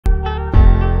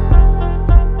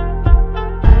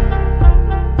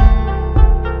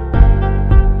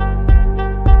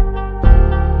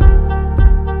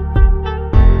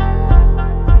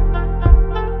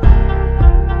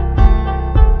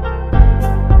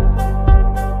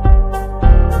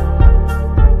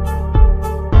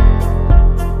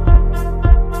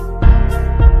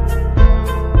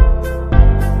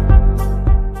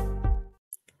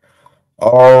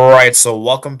right, so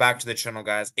welcome back to the channel,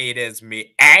 guys. It is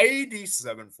me,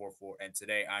 8744, and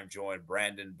today I'm joined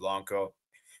Brandon Blanco.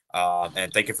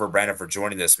 And thank you for Brandon for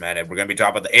joining this, man. And we're going to be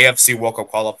talking about the AFC World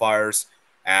Cup qualifiers.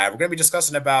 And we're going to be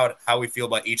discussing about how we feel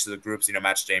about each of the groups,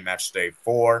 match day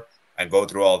 4, and go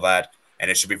through all that.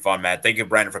 And it should be fun, man. Thank you,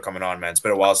 Brandon, for coming on, man. It's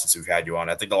been a while since we've had you on.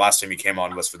 I think the last time you came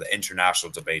on was for the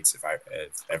international debates, if I'm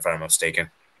not mistaken.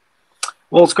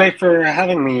 Well, it's great for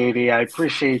having me, AD. I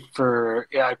appreciate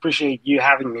you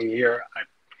having me here,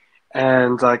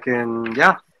 and I can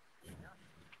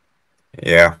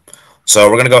Yeah.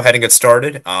 So we're gonna go ahead and get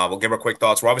started. We'll give our quick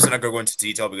thoughts. We're obviously not gonna go into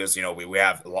detail because we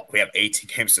have 18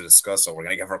 games to discuss, so we're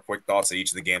gonna give our quick thoughts at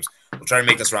each of the games. We'll try to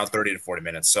make this around 30 to 40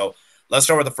 minutes. So let's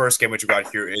start with the first game, which we got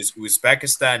here is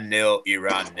Uzbekistan 0,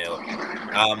 Iran 0.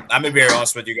 I'm gonna be very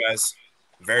honest with you guys.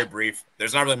 Very brief.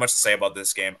 There's not really much to say about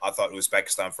this game. I thought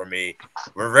Uzbekistan, for me,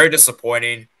 were very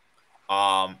disappointing.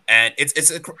 And it's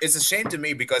a shame to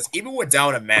me because even with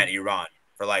down a man, Iran,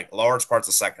 for like large parts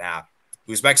of the second half,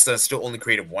 Uzbekistan still only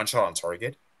created one shot on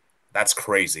target. That's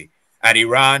crazy. And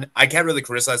Iran, I can't really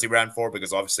criticize Iran for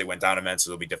because obviously went down a man, so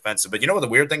it'll be defensive. But you know what the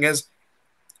weird thing is?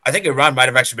 I think Iran might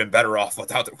have actually been better off with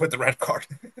the red card.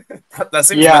 that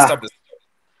seems messed up.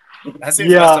 That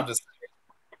seems messed up to say.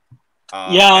 Oh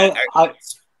yeah.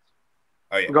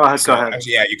 Go ahead.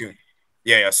 Actually, yeah, you can.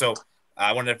 Yeah. So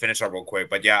I wanted to finish up real quick,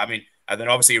 but yeah, I mean, and then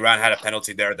obviously Iran had a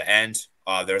penalty there at the end.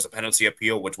 There was a penalty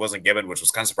appeal which wasn't given, which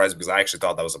was kind of surprising because I actually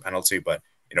thought that was a penalty, but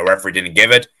referee didn't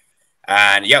give it.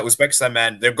 And yeah, Uzbekistan,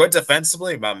 man, they're good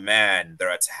defensively, but man,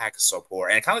 their attack is so poor.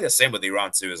 And kind of the same with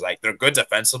Iran too. Is like they're good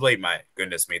defensively. My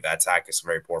goodness me, the attack is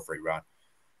very poor for Iran.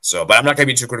 So, but I'm not gonna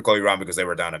be too critical of Iran because they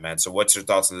were down a man. So, what's your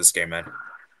thoughts on this game, man?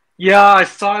 Yeah, I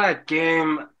saw that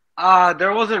game.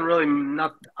 There wasn't really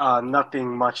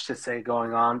nothing much to say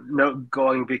going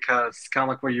because kind of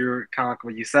like what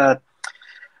you said.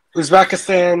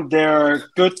 Uzbekistan, they're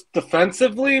good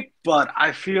defensively, but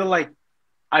I feel like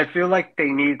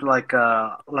they need like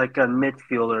a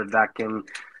midfielder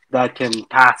that can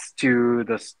pass to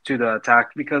the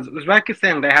attack because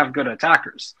Uzbekistan, they have good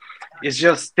attackers. It's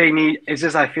just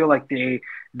I feel like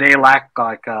they lack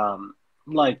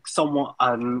like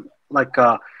someone like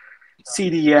a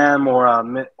CDM or a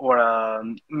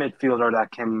midfielder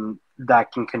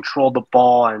that can control the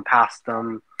ball and pass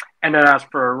them. And then as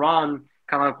for Iran,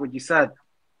 kind of like what you said,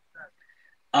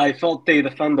 I felt they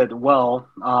defended well,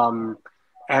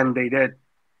 and they did,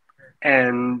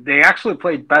 and they actually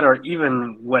played better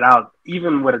even with a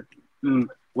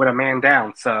man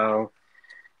down. So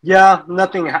yeah,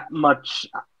 much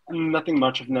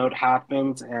of note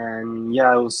happened, and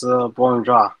yeah, it was a boring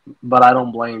draw. But I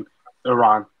don't blame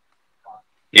Iran.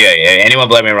 Yeah. Anyone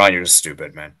blaming Iran, you're just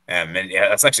stupid, man. And yeah,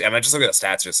 that's actually. I mean, just look at the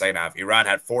stats for the second half. Iran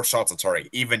had 4 shots on target,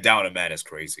 even down a man is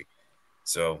crazy.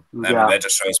 So I mean, that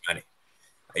just shows, man.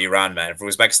 Iran, man. For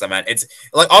Uzbekistan, man, it's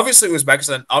like obviously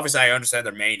Uzbekistan. Obviously, I understand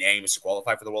their main aim is to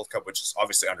qualify for the World Cup, which is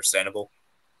obviously understandable.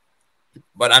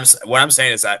 But what I'm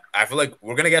saying is that I feel like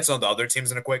we're gonna get some of the other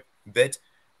teams in a quick bit.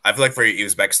 I feel like for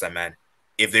Uzbekistan, man,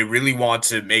 if they really want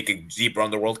to make a deep run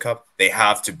the World Cup, they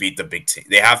have to beat the big team.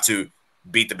 They have to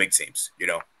beat the big teams.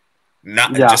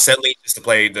 Just simply just to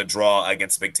play the draw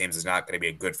against big teams is not going to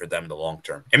be good for them in the long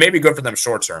term. It may be good for them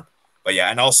short term, but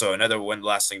yeah. And also one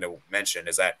last thing to mention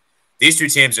is that these two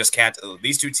teams just can't.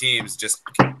 These two teams just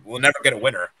will never get a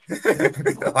winner.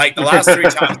 Like the last 3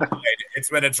 times it's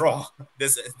been a draw.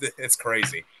 It's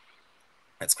crazy.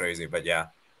 It's crazy, but yeah.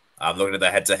 I'm looking at the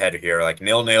head-to-head here, like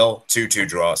 0-0, 2-2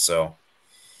 draw. So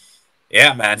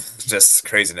yeah, man, just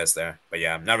craziness there. But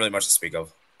yeah, not really much to speak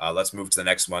of. Let's move to the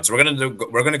next one. So we're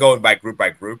gonna go by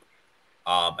group,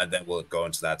 and then we'll go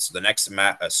into that. So the next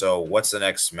match. So what's the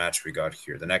next match we got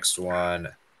here? The next one.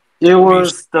 It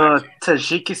was the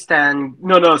Tajikistan.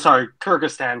 No, sorry,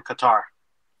 Kyrgyzstan, Qatar.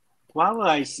 Why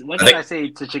did I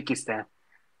say Tajikistan?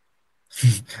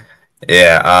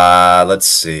 Yeah. Let's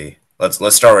see.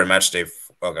 Let's start with match day.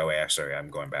 Okay, wait. Actually, I'm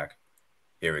going back.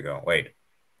 Here we go. Wait.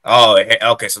 Oh,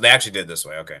 okay. So they actually did this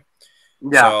way. Okay.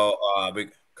 Yeah. So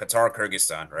Qatar,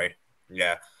 Kyrgyzstan, right?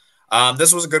 Yeah.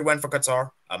 This was a good win for Qatar.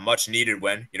 A much needed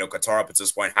win. Qatar up at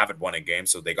this point haven't won a game,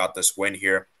 so they got this win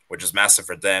here, which is massive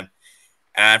for them.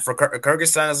 And for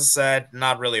Kyrgyzstan, as I said,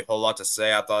 not really a whole lot to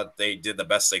say. I thought they did the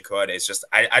best they could. It's just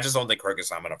I just don't think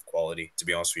Kyrgyzstan have enough quality, to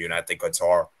be honest with you. And I think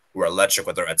Qatar were electric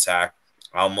with their attack.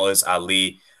 Almost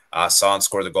Ali, San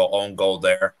scored the own goal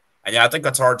there. And yeah, I think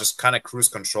Qatar just kind of cruise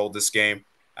controlled this game.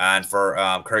 And for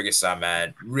Kyrgyzstan,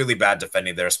 man, really bad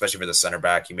defending there, especially for the center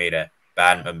back. He made a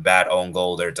bad own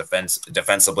goal there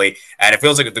defensively. And it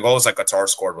feels like the goals that Qatar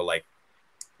scored were like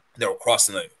they were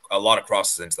crossing a lot of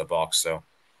crosses into the box. So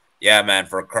Yeah, man,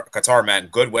 for Qatar, man,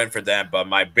 good win for them. But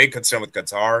my big concern with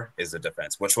Qatar is the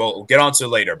defense, which we'll get onto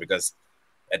later because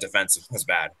that defense was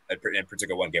bad in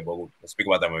particular one game. But we'll speak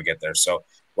about that when we get there. So,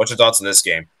 what's your thoughts on this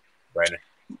game, Brandon?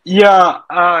 Yeah,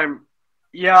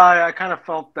 I kind of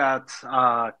felt that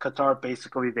Qatar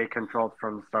basically they controlled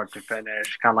from start to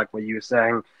finish, kind of like what you were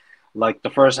saying. Like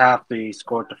the first half, they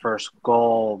scored the first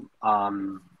goal.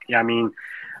 Yeah, I mean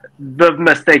the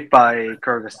mistake by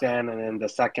Kyrgyzstan, and then the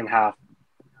second half,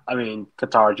 I mean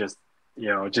Qatar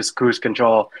just cruise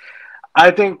control.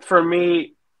 I think for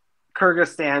me,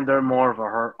 Kyrgyzstan they're more of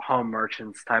a home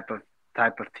merchants type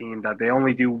of team that they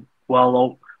only do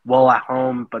well at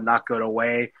home but not good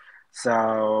away.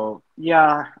 So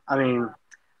yeah, I mean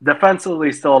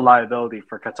defensively still a liability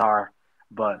for Qatar,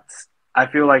 but I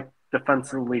feel like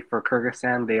defensively for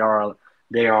Kyrgyzstan they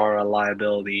are a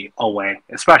liability away,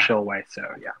 especially away. So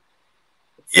yeah.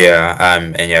 Yeah,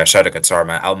 and yeah, shout out to Qatar,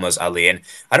 man. Almost Ali, and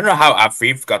I don't know how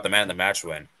Afif got the man of the match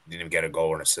win. Didn't even get a goal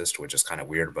or an assist, which is kind of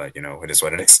weird, but you know, it is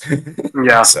what it is.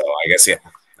 Yeah. So I guess yeah,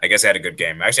 I guess he had a good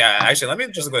game. Actually, let me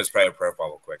just look at his player profile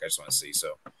real quick. I just want to see.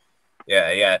 So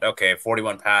yeah, okay,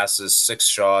 41 passes, 6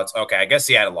 shots. Okay, I guess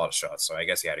he had a lot of shots, so I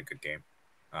guess he had a good game.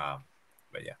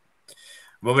 But yeah,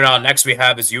 moving on. Next we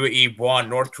have is UAE 1,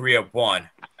 North Korea 1.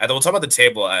 And then we'll talk about the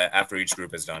table after each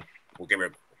group is done. We'll give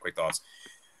your quick thoughts.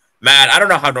 Man, I don't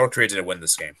know how North Korea didn't win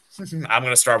this game. I'm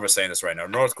going to start with saying this right now.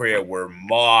 North Korea were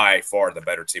by far the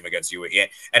better team against UAE.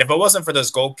 And if it wasn't for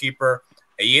this goalkeeper,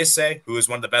 Ayase, who is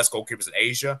one of the best goalkeepers in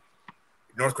Asia,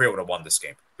 North Korea would have won this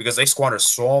game because they squandered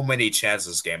so many chances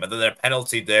this game. And then their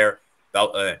penalty there,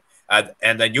 and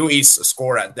then UAE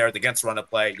scored there against run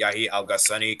of play. Yahi Al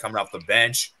Ghassani coming off the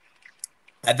bench.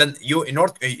 And then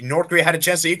North Korea had a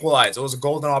chance to equalize. It was a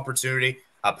golden opportunity.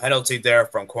 A penalty there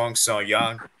from Kwang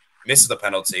So-young. Misses the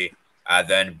penalty.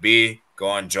 Then B,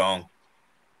 Gohan-jong.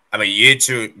 Yi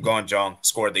Chu Gohan-jong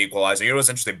scored the equalizer. You know what's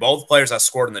interesting? Both players that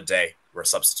scored in the day were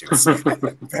substitutes.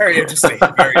 Very interesting.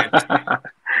 Very interesting.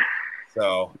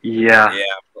 So, yeah.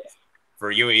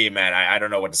 For UAE, man, I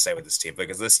don't know what to say with this team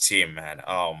because this team, man,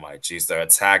 oh my jeez, their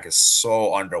attack is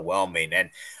so underwhelming. And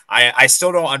I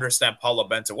still don't understand Paulo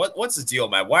Bento. What's the deal,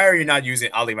 man? Why are you not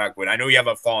using Ali McWin? I know you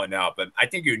haven't fallen out, but I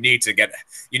think you need to get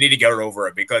over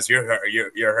it because you're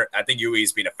hurt. I think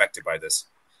UAE's been affected by this,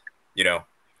 you know.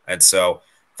 And so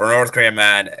for North Korea,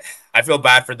 man, I feel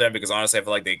bad for them because honestly, I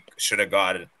feel like they should have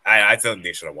got it. I feel like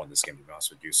they should have won this game, to be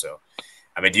honest with you. So,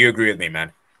 I mean, do you agree with me,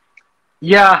 man?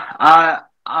 Yeah,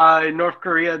 North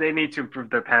Korea, they need to improve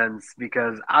their pens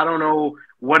because I don't know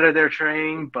what are they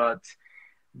training, but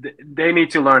they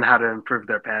need to learn how to improve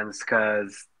their pens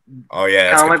because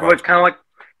kind of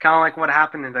like what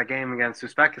happened in that game against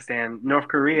Uzbekistan. North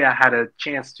Korea had a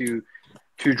chance to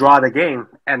draw the game,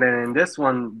 and then in this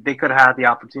one, they could have had the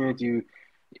opportunity to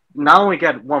not only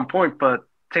get 1 point but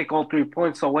take all 3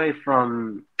 points away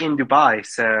from in Dubai,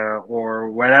 so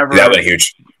or whatever. That would be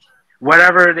huge.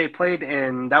 Whatever they played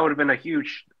in, that would have been a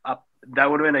huge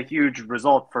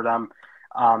result for them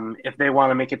if they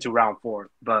want to make it to round 4.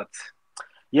 But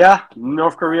yeah,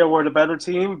 North Korea were the better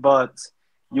team, but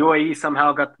UAE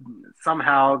somehow got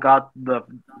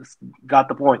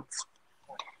the points.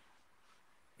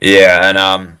 Yeah, and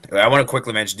I want to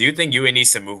quickly mention: do you think UAE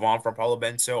needs to move on from Paulo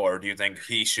Bento, or do you think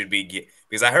he should be?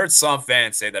 Because I heard some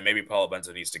fans say that maybe Paulo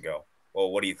Bento needs to go.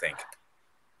 Well, what do you think?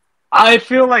 I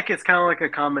feel like it's kind of like a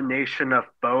combination of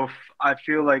both. I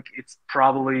feel like it's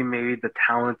probably maybe the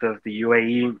talent of the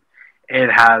UAE.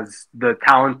 The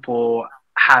talent pool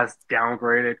has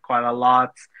downgraded quite a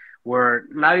lot, where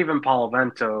not even Paulo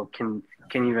Bento can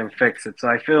even fix it. So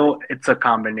I feel it's a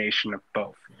combination of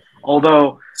both.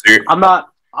 Although I'm not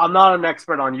an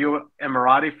expert on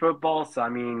Emirati football, so I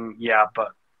mean, yeah,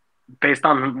 but based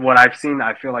on what I've seen,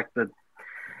 I feel like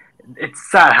it's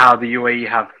sad how the UAE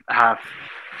have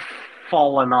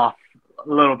fallen off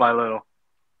little by little.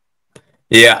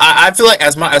 Yeah, I feel like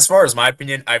as far as my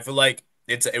opinion, I feel like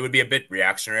it would be a bit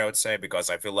reactionary, I would say, because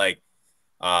I feel like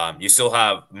you still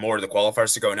have more of the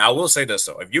qualifiers to go. Now, I will say this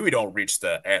though: if UAE don't reach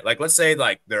let's say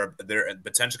they're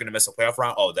potentially going to miss a playoff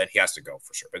round, oh, then he has to go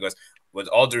for sure. Because with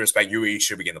all due respect, UAE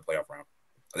should be in the playoff round.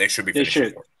 They should be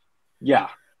finishing fourth. Yeah.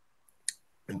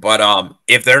 But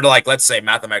if they're let's say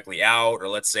mathematically out, or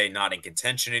let's say not in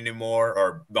contention anymore,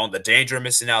 or on the danger of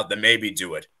missing out, then maybe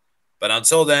do it. But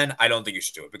until then, I don't think you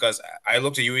should do it because I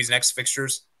looked at UAE's next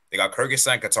fixtures. They got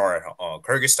Kyrgyzstan,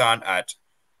 Kyrgyzstan at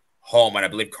home, and I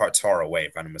believe Qatar away,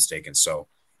 if I'm not mistaken. So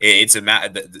that's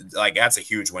a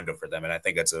huge window for them, and I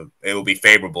think it will be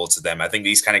favorable to them. I think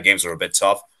these kind of games are a bit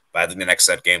tough, but I think the next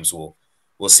set games we'll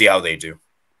see how they do.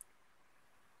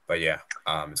 But yeah,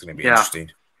 it's going to be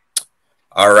interesting.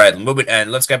 All right, moving and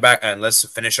let's get back and let's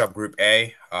finish up Group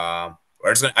A. I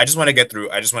just want to get through.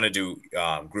 I just want to do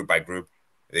group by group.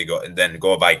 They go and then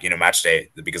go by match day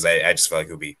because I just feel like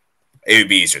it would be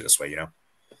easier this way.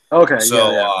 Okay,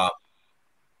 So yeah.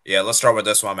 yeah, let's start with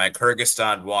this one, man.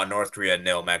 Kyrgyzstan won, North Korea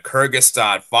nil, man.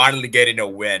 Kyrgyzstan finally getting a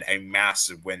win, a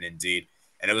massive win indeed,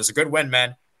 and it was a good win,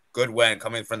 man. Good win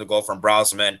coming from the goal from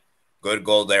Brosman. Good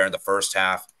goal there in the first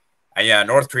half, and yeah,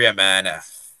 North Korea, man.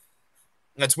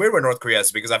 It's weird with North Korea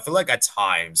is because I feel like at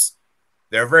times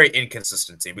they're a very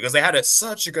inconsistent team because they had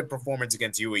such a good performance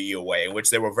against UAE away, in which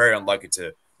they were very unlucky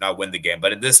to not win the game.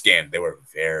 But in this game, they were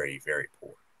very, very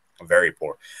poor. Very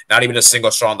poor. Not even a single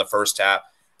shot in the first half.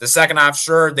 The second half,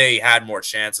 sure, they had more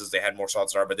chances. They had more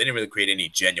shots, but they didn't really create any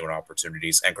genuine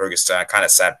opportunities. And Kyrgyzstan kind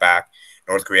of sat back.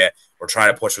 North Korea were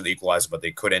trying to push for the equalizer, but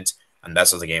they couldn't. And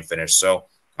that's how the game finished. So,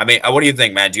 I mean, what do you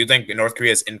think, man? Do you think North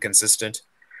Korea is inconsistent?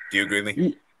 Do you agree with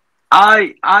me?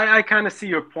 I kind of see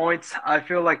your points. I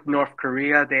feel like North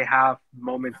Korea, they have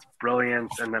moments of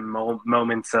brilliance and then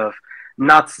moments of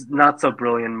not so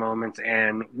brilliant moments,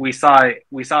 and we saw it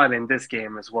in this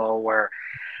game as well, where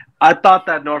I thought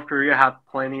that North Korea had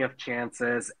plenty of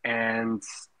chances and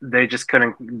they just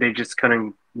couldn't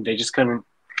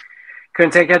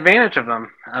take advantage of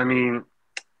them. I mean,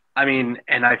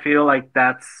 and I feel like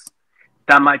that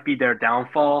might be their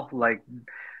downfall. Like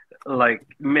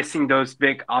missing those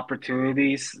big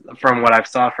opportunities from what I've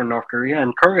saw from North Korea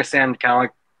and Kyrgyzstan. Kind of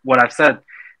like what I've said,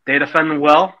 they defend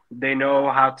well. They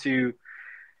know how to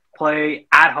play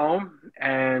at home,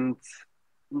 and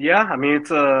yeah, I mean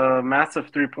it's a massive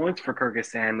 3 points for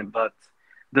Kyrgyzstan, but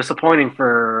disappointing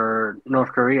for North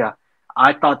Korea.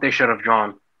 I thought they should have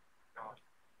drawn.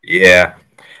 Yeah.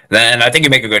 Then I think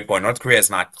you make a good point. North Korea is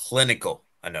not clinical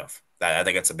enough. I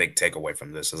think that's a big takeaway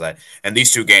from this. Is that in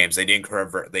these two games they didn't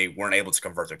convert, they weren't able to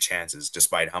convert their chances,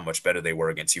 despite how much better they were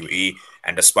against UE,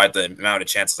 and despite the amount of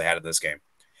chances they had in this game.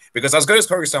 Because as good as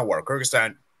Kyrgyzstan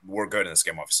were good in this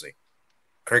game. Obviously,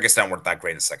 Kyrgyzstan weren't that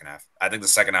great in the second half. I think the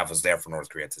second half was there for North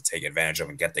Korea to take advantage of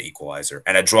and get the equalizer.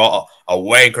 And a draw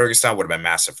away in Kyrgyzstan would have been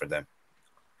massive for them.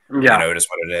 Yeah, It is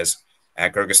what it is.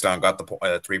 And Kyrgyzstan got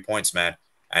the 3 points, man.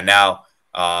 And now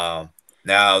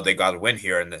they got a win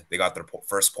here, and they got their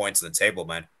first points in the table,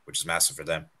 man, which is massive for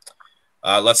them.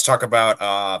 Let's talk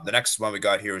about the next one we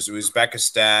got here is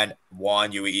Uzbekistan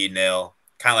 1, UAE nil.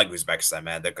 Kind of like Uzbekistan,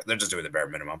 man. They're just doing the bare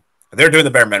minimum. They're doing the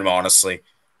bare minimum, honestly.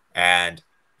 And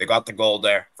they got the goal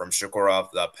there from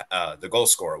Shukurov, the goal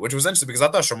scorer, which was interesting because I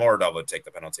thought Shomurodov would take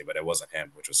the penalty, but it wasn't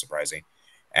him, which was surprising.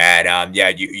 And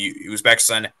yeah,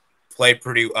 Uzbekistan played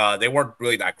pretty. They weren't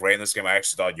really that great in this game. I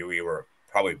actually thought UAE were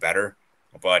probably better,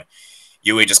 but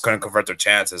UAE just couldn't convert their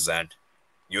chances. And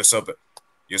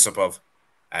Yusupov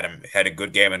had a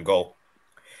good game and goal.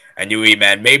 And UAE,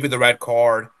 man, maybe the red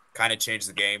card kind of changed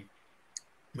the game.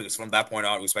 Because from that point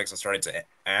on, Uzbekistan started to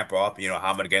amp up,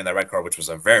 Hamad getting that red card, which was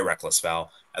a very reckless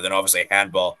foul. And then obviously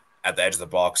handball at the edge of the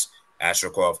box.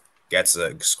 Ashrikov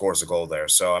scores a goal there.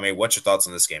 So, I mean, what's your thoughts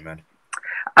on this game, man?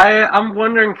 I'm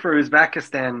wondering for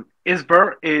Uzbekistan, is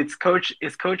Coach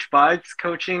Vibes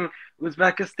coaching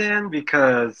Uzbekistan?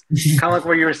 Because kind of like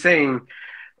what you were saying,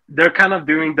 they're kind of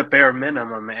doing the bare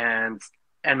minimum, and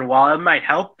while it might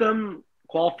help them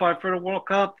qualify for the World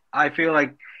Cup, I feel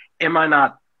like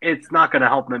it's not going to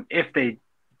help them if they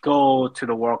go to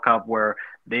the World Cup, where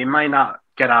they might not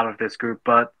get out of this group.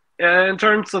 But in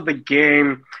terms of the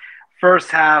game,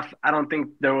 first half, I don't think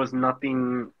there was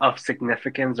nothing of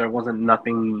significance. There wasn't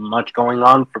nothing much going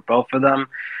on for both of them.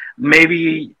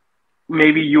 Maybe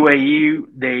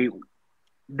UAE,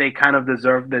 they kind of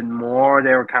deserved it more.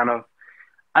 They were kind of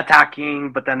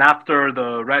attacking, but then after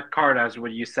the red card, as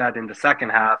what you said in the second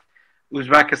half,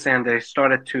 Uzbekistan, they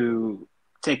started to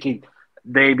take it.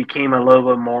 They became a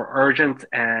little bit more urgent,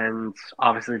 and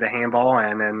obviously the handball,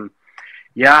 and then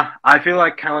yeah, I feel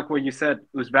like kind of like what you said,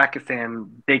 Uzbekistan,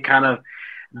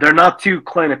 they're not too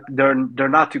they're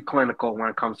not too clinical when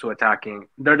it comes to attacking.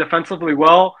 They're defensively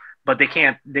well, but they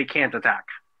can't attack.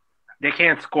 They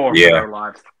can't score for Yeah. their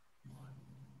lives.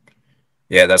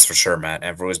 Yeah, that's for sure, man.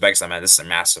 And for Uzbekistan, man, this is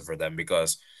massive for them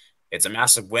because it's a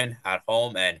massive win at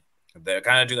home, and they're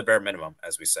kind of doing the bare minimum,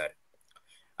 as we said.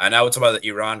 And now it's about the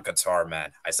Iran Qatar,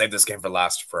 man. I saved this game for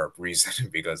last for a reason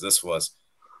because this was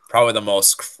probably the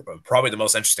most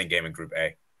interesting game in Group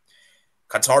A.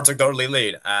 Qatar took the early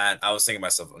lead, and I was thinking to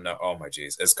myself, no, oh my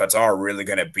jeez, is Qatar really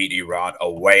gonna beat Iran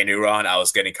away in Iran? I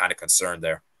was getting kind of concerned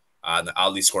there.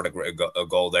 Ali scored a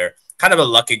goal there, kind of a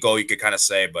lucky goal, you could kind of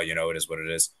say, but it is what it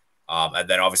is. And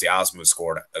then obviously Asmu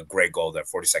scored a great goal there,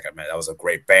 42nd minute. That was a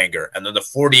great banger. And then the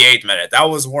 48th minute, that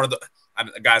was one of the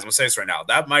guys. I'm gonna say this right now.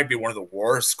 That might be one of the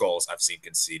worst goals I've seen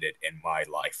conceded in my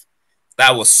life.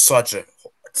 That was such a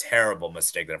terrible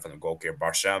mistake there from the goalkeeper,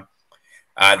 Barsham.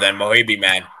 Then Mohibi,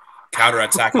 man,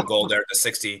 counter-attacking goal there at the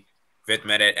 65th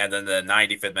minute, and then the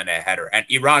 95th minute header. And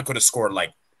Iran could have scored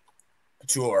like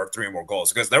 2 or 3 more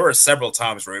goals because there were several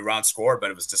times where Iran scored,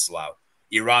 but it was disallowed.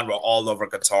 Iran were all over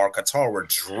Qatar. Qatar were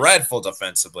dreadful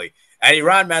defensively. And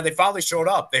Iran, man, they finally showed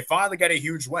up. They finally got a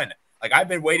huge win. Like, I've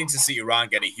been waiting to see Iran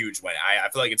get a huge win. I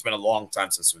feel like it's been a long time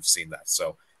since we've seen that.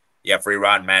 So, yeah, for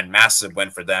Iran, man, massive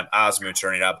win for them. Azmoun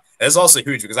turning up. It's also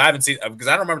huge because I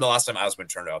don't remember the last time Azmoun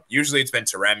turned up. Usually it's been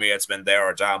Taremi, it's been there,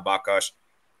 or Jan Bakash,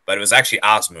 but it was actually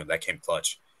Azmoun that came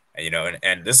clutch. And,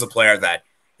 and this is a player that,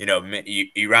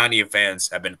 Iranian fans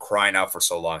have been crying out for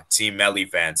so long. Team Melli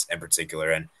fans in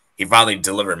particular. And he finally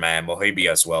delivered, man.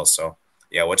 Mohibi as well. So,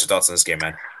 yeah, what's your thoughts on this game,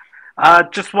 man?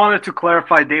 Just wanted to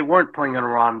clarify, they weren't playing in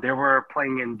Iran. They were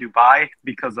playing in Dubai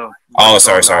because of. Oh,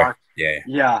 sorry.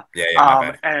 Yeah.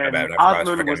 And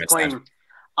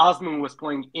Osman was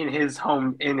playing in his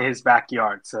home, in his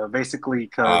backyard. So basically,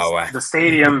 because the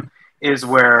stadium is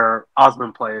where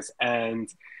Osman plays. And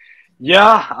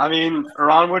yeah, I mean,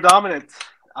 Iran were dominant.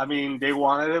 I mean, they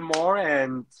wanted it more,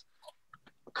 and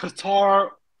Qatar.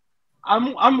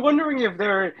 I'm wondering if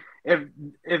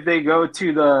they go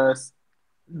to the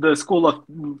school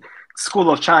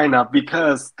of China,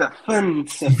 because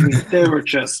defensively they were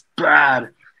just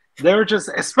bad. They were just,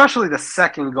 especially the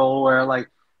second goal, where like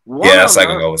the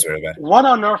second goal was really bad. What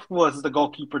on earth was the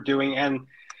goalkeeper doing? And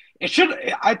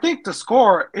I think the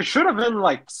score, it should have been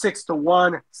like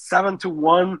 6-1,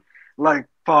 7-1, like,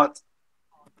 but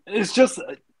it's just,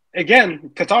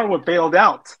 again, Qatar were bailed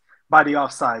out by the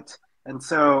offside. And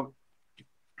so,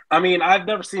 I mean, I've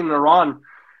never seen Iran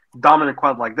dominant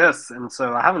quite like this, and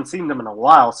so I haven't seen them in a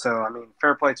while. So, I mean,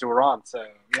 fair play to Iran. So,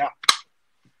 yeah.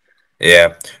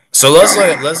 Yeah. So let's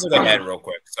look ahead real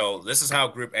quick. So this is how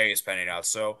Group A is panning out.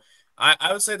 So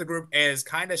I would say the Group A is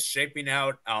kind of shaping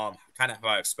out kind of how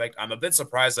I expect. I'm a bit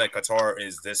surprised that Qatar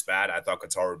is this bad. I thought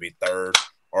Qatar would be third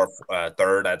or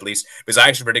third at least, because I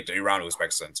actually predicted Iran and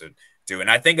Uzbekistan to do.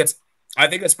 And I think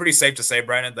it's pretty safe to say,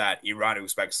 Brandon, that Iran and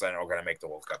Uzbekistan are going to make the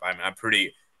World Cup. I'm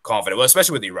pretty confident. Well,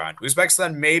 especially with Iran.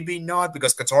 Uzbekistan maybe not,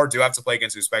 because Qatar do have to play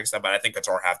against Uzbekistan, but I think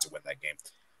Qatar have to win that game.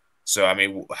 So, I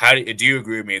mean, how do you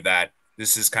agree with me that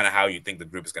this is kind of how you think the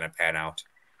group is going to pan out?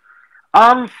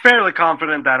 I'm fairly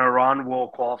confident that Iran will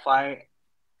qualify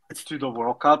to the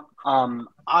World Cup.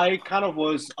 I kind of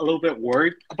was a little bit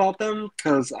worried about them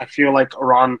because I feel like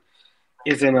Iran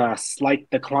is in a slight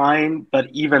decline, but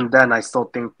even then, I still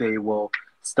think they will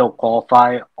still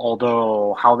qualify.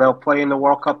 Although how they'll play in the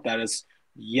World Cup, that is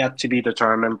yet to be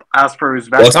determined. As for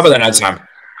Uzbekistan, what's up with that next time?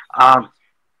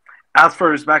 As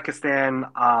for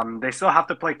Uzbekistan, they still have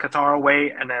to play Qatar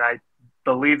away, and then I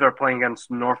believe they're playing against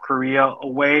North Korea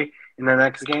away in the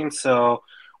next game. So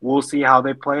we'll see how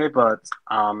they play. But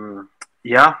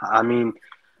yeah, I mean,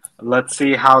 let's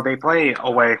see how they play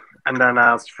away. And then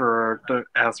as for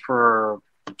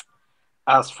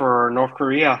North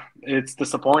Korea, it's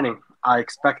disappointing. I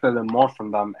expected more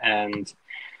from them, and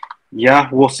yeah,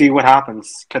 we'll see what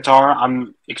happens. Qatar,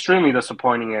 I'm extremely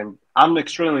disappointed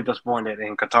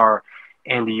in Qatar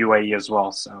and the UAE as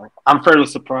well. So I'm fairly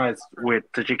surprised with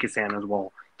Tajikistan as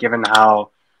well, given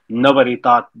how nobody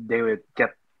thought they would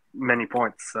get many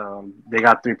points. They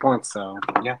got 3 points. So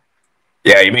yeah.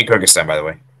 Yeah, you mean Kyrgyzstan, by the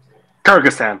way.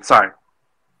 Kyrgyzstan, sorry.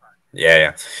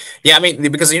 Yeah. I mean,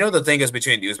 because the thing is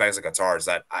between Uzbekistan and Qatar is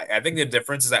that I think the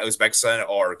difference is that Uzbekistan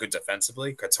are good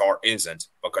defensively. Qatar isn't,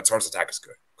 but Qatar's attack is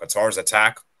good. Qatar's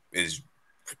attack is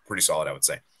pretty solid, I would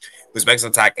say. Uzbekistan's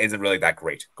attack isn't really that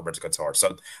great compared to Qatar.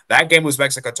 So that game,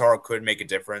 Uzbekistan Qatar, could make a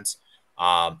difference.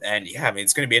 And yeah, I mean,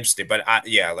 it's going to be interesting. But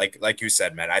yeah, like you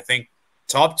said, man, I think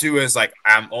top two is like,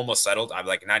 I'm almost settled. I'm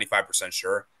like 95%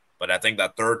 sure. But I think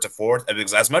that third to fourth,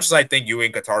 because as much as I think UAE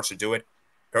and Qatar should do it,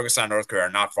 Kyrgyzstan and North Korea are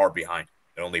not far behind.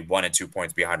 They're only 1 and 2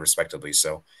 points behind, respectively.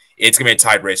 So it's going to be a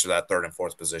tight race for that third and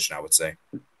fourth position, I would say.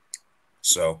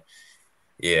 So,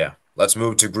 yeah. Let's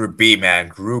move to Group B, man.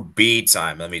 Group B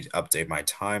time. Let me update my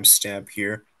timestamp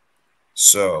here.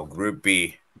 So, Group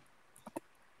B.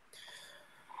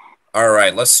 All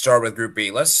right, let's start with Group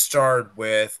B. Let's start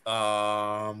with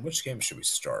which game should we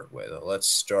start with? Let's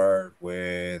start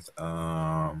with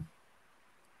Iraq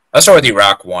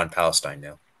 1, Palestine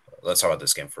 0. Let's talk about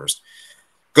this game first.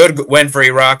 Good win for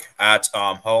Iraq at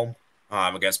home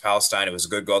against Palestine. It was a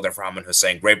good goal there for Hamid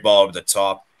Hussein. Great ball over the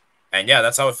top. And yeah,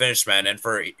 that's how it finished, man. And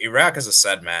for Iraq, as I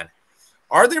said, man,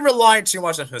 are they relying too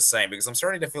much on Hussein? Because I'm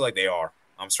starting to feel like they are.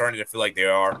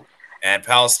 And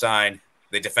Palestine,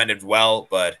 they defended well,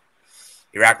 but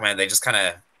Iraq, man, they just kind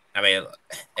of, I mean,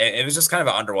 it was just kind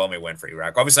of an underwhelming win for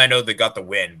Iraq. Obviously, I know they got the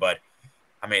win, but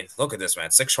I mean, look at this,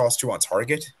 man. 6 shots, 2 on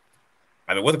target.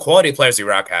 I mean, with the quality players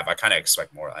Iraq have, I kind of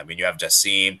expect more. I mean, you have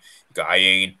Jassim, you got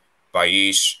Ayin,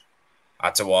 Baish,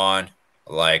 Atawan.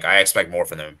 Like, I expect more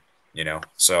from them, you know?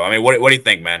 So, I mean, what do you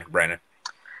think, man, Brandon?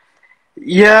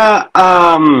 Yeah,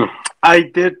 I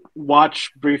did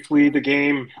watch briefly the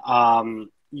game.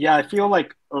 Yeah, I feel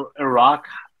like Iraq,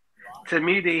 to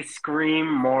me, they scream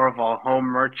more of a home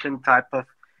merchant type of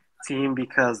team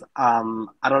because I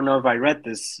don't know if I read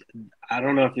this. I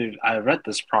don't know if I read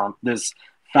this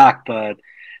fact, but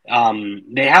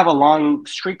they have a long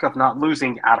streak of not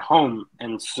losing at home,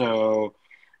 and so,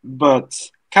 but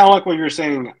kind of like what you're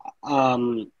saying,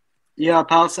 yeah,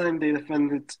 Palestine they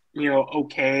defended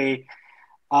okay,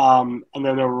 and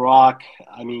then Iraq,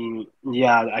 I mean,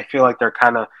 yeah, I feel like they're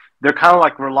kind of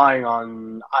like relying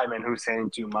on Ayman Hussein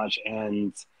too much,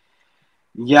 and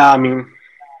yeah, I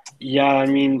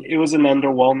mean, it was an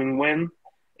underwhelming win.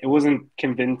 It wasn't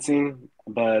convincing,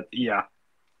 but yeah.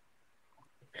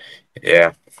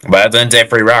 Yeah. But at the end of the day,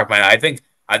 for Iraq, man, I think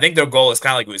their goal is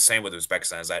kind of like we were saying with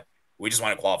Uzbekistan, is that we just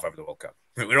want to qualify for the World Cup.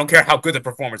 We don't care how good the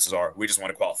performances are. We just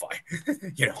want to qualify.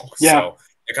 you know, Yeah, so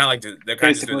they're kind of just doing the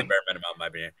basically. bare minimum, in my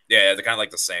opinion. Yeah, they're kind of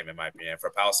like the same, in my opinion. For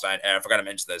Palestine, and I forgot to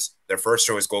mention this, their first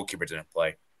choice goalkeeper didn't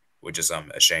play, which is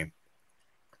a shame.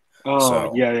 Oh,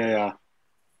 So yeah, yeah, yeah.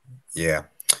 yeah,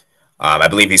 I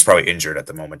believe he's probably injured at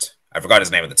the moment. I forgot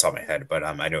his name at the top of my head, but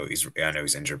I know he's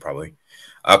injured probably.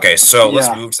 Okay, so let's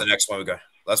Yeah. move to the next one.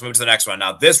 Let's move to the next one.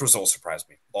 Now this result surprised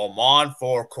me. Oman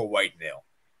 4, Kuwait 0.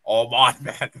 Oman,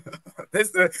 man.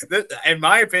 this, in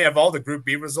my opinion, of all the Group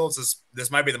B results,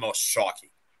 this might be the most shocking.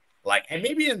 Like, and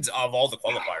maybe of all the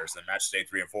qualifiers in match day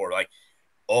 3 and 4, like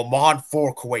Oman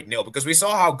 4, Kuwait 0, because we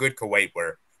saw how good Kuwait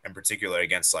were in particular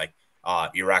against like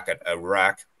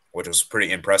Iraq, which was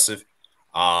pretty impressive.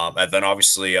 And then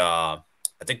obviously, I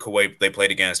think Kuwait they played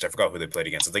against. I forgot who they played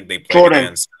against. I think they played Jordan.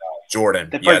 against Jordan.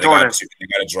 They Yeah, played Jordan. they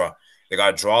got a draw. They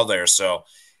got a draw there. So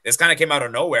this kind of came out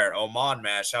of nowhere. Oman,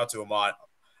 man, shout out to Oman.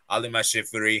 Ali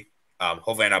Mashifuri.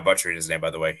 Hopefully I'm not butchering his name, by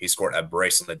the way. He scored a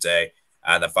brace on the day,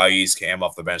 and the Faiz came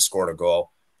off the bench, scored a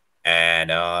goal, and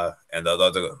the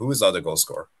other, who was the other goal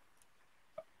scorer?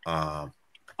 Al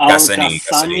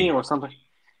Gassani. or something.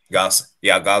 Gal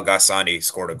Ghassani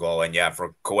scored a goal, and yeah,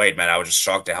 for Kuwait, man, I was just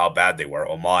shocked at how bad they were.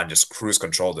 Oman just cruise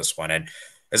controlled this one, and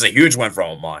it's a huge win for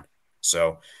Oman.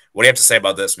 So, what do you have to say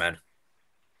about this, man?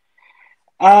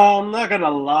 I'm not gonna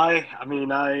lie. I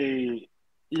mean,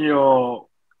 you know,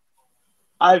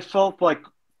 I felt like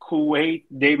Kuwait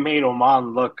they made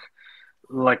Oman look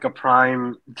like a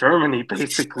prime Germany,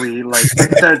 basically. Like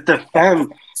their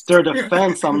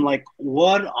defense. I'm like,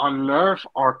 what on earth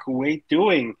are Kuwait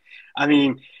doing? I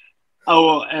mean,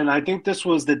 oh, and I think this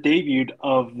was the debut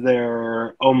of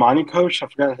their Omani coach. I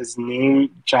forgot his name,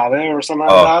 Javed or something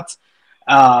like Oh, that. So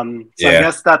I yeah,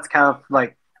 guess that's kind of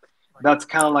like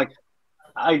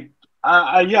I,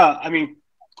 yeah. I mean,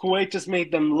 Kuwait just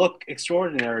made them look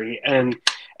extraordinary, and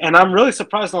I'm really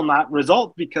surprised on that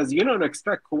result because you don't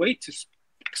expect Kuwait to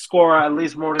score at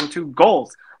least more than 2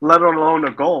 goals, let alone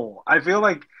a goal. I feel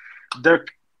like they're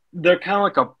they're kind of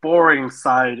like a boring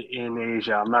side in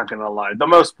Asia. I'm not gonna lie, the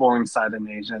most boring side in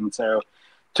Asia. And so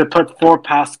to put 4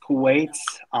 past Kuwait,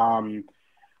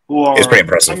 who it's pretty are, I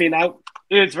impressive. mean,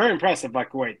 it's very impressive by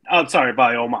Kuwait. I'm sorry,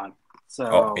 by Oman. Oh,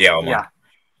 So yeah, Oman. yeah,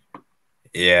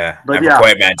 Yeah, but and for yeah,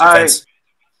 Kuwait, man, I defense.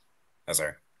 Oh,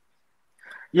 sorry.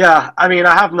 yeah, I mean,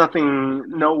 I have nothing,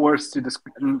 no words to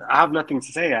I have nothing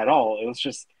to say at all. It was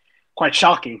just quite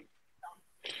shocking.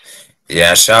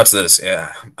 Yeah, shout out to this.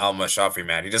 Yeah, Al Shafi,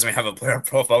 man. He doesn't even have a player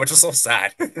profile, which is so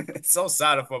sad. it's so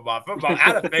sad of football. Football,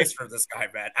 add a face for this guy,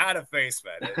 man. Add a face,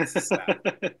 man. It's just sad.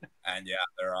 And yeah,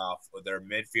 they're off with their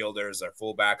midfielders, their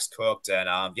fullbacks cooked, and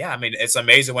yeah, I mean it's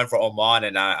amazing win for Oman,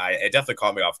 and it definitely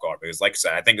caught me off guard because, like I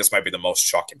said, I think this might be the most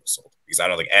shocking result because I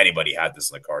don't think anybody had this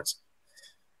in the cards.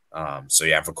 So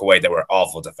yeah, for Kuwait, they were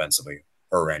awful defensively,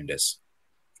 horrendous.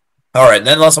 All right,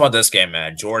 then let's talk about this game,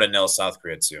 man. Jordan nil, South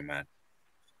Korea 2, man.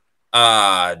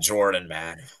 Jordan,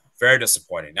 man, very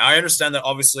disappointing. Now I understand that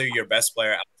obviously your best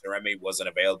player, Remy, wasn't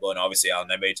available, and obviously Al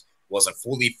Nemeth wasn't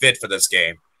fully fit for this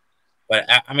game. But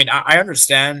I mean, I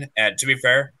understand, and to be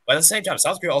fair, but at the same time,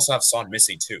 South Korea also have Son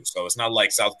missing too, so it's not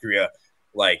like South Korea,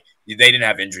 like they didn't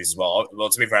have injuries as well. Well,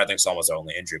 to be fair, I think Son was their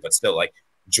only injury, but still, like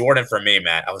Jordan for me,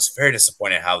 man, I was very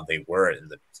disappointed how they were in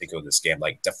the particular this game.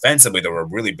 Like defensively, they were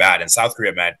really bad, and South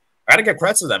Korea, man, I gotta get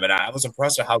credit to them, and I was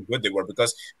impressed with how good they were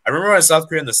because I remember in South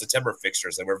Korea in the September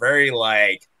fixtures, they were very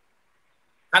like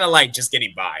kind of like just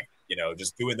getting by,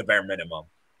 just doing the bare minimum.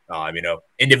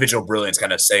 Individual brilliance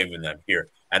kind of saving them here.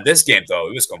 And this game, though,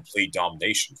 it was complete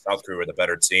domination. South Korea were the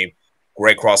better team.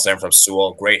 Great cross there from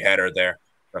Sewell. Great header there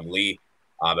from Lee.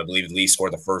 I believe Lee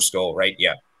scored the first goal, right?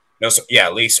 Yeah. No, so yeah,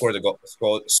 Lee scored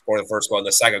scored the first goal, and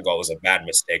the second goal was a bad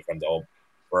mistake from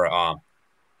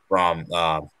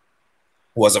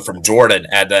was it from Jordan,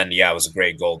 and then yeah, it was a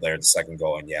great goal there, the second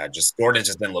goal, and yeah, just Jordan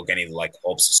just didn't look any like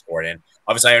hopes to score it in.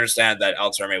 Obviously, I understand that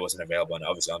El Terme wasn't available, and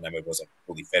obviously El Neme wasn't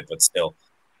fully fit, but still,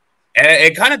 and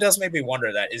it kind of does make me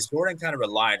wonder that is Jordan kind of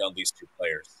reliant on these two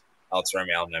players, El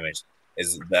Terme, El Neme,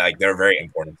 is like they're very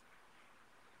important.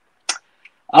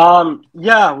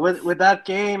 Yeah, with that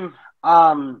game,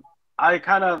 I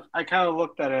kind of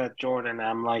looked at it, Jordan. And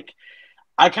I'm like,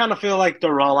 I kind of feel like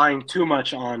they're relying too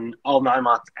much on Al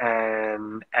Naimat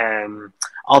and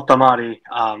Altamari.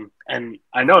 And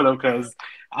I know them because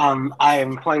I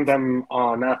am playing them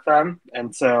on FM,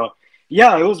 and so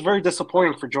yeah, it was very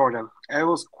disappointing for Jordan. It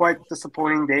was quite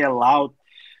disappointing. They allowed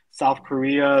South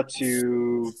Korea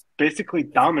to basically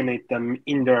dominate them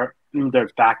in their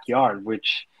backyard,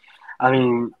 which I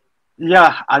mean,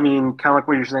 yeah, I mean, kind of like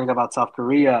what you're saying about South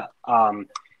Korea.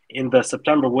 In the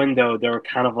September window, they were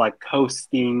kind of like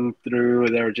coasting through.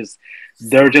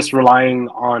 They're just relying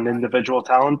on individual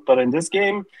talent. But in this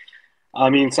game, I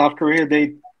mean, South Korea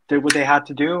they did what they had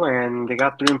to do, and they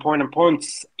got 3 important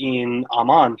points in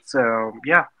Amman. So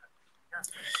yeah.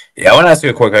 Yeah, I want to ask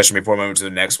you a quick question before moving to the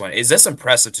next one. Is this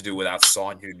impressive to do without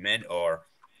Son Heung-min, or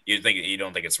you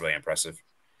don't think it's really impressive?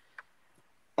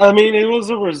 I mean, it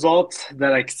was a result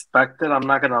that I expected. I'm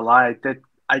not gonna lie.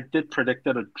 I did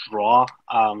predicted a draw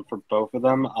for both of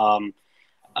them.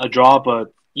 A draw,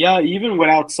 but yeah, even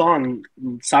without Son,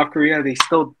 South Korea they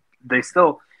still they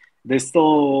still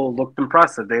looked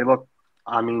impressive. They looked,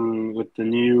 I mean, with the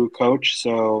new coach.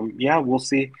 So yeah, we'll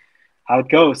see how it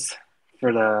goes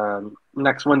for the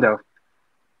next window.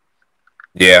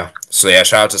 Yeah. So yeah,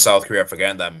 shout out to South Korea for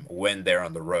getting them win there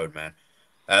on the road, man.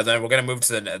 Then we're gonna move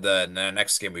to the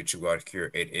next game we got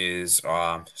here. It is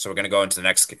so we're gonna go into the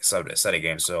next set of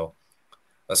games. So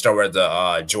let's start with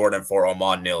the Jordan for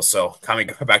Oman nil. So coming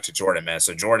back to Jordan, man.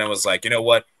 So Jordan was like, you know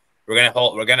what, we're gonna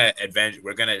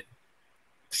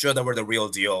show that we're the real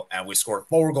deal, and we scored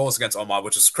 4 goals against Oman,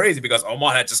 which is crazy because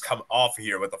Oman had just come off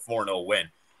here with a 4-0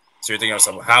 win. So you're thinking of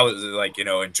yourself, how is it like,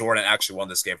 and Jordan actually won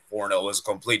this game 4-0. It was a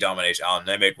complete domination. Al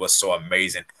Nemec was so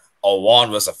amazing.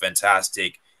 Oman was a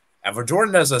fantastic. And for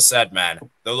Jordan, as I said,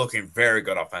 man, they're looking very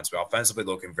good offensively. Offensively,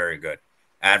 looking very good.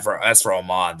 And as for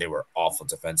Oman, they were awful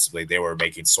defensively. They were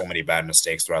making so many bad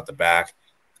mistakes throughout the back,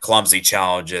 clumsy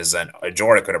challenges, and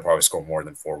Jordan could have probably scored more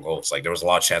than 4 goals. Like there was a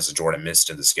lot of chances Jordan missed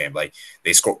in this game. Like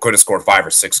they could have scored 5 or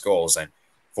 6 goals, and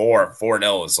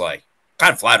 4-0 is like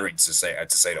kind of flattering to say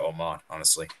to Oman.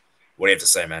 Honestly, what do you have to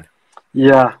say, man?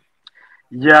 Yeah,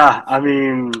 yeah. I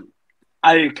mean,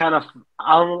 I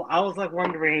was like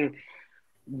wondering,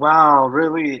 wow,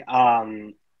 really?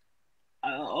 All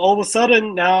of a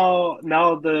sudden now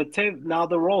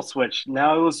the role switch.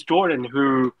 Now it was Jordan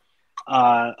who,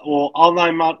 well, Al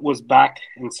Naimat was back,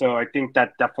 and so I think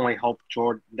that definitely helped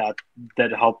Jordan. That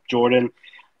helped Jordan.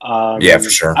 Yeah, for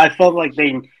sure. I felt like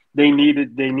they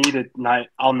needed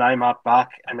Al Naimat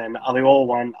back, and then Aliol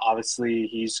won. Obviously,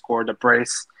 he scored a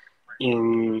brace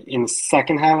in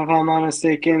second half, if I'm not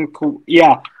mistaken. Cool.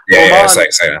 Yeah, Yeah, Oman,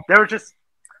 yeah, they were just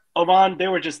Oman. They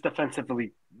were just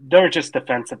defensively. They're just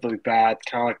defensively bad,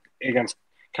 kind of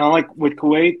like with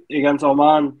Kuwait against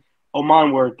Oman.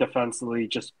 Oman were defensively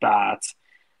just bad.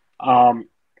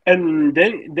 And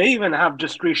they even have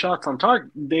just 3 shots on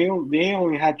target. They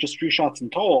only had just 3 shots in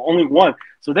total, only one.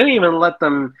 So they didn't even let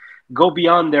them go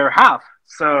beyond their half.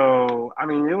 So I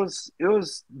mean, it was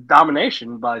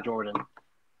domination by Jordan,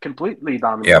 completely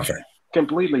domination,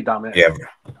 completely domination.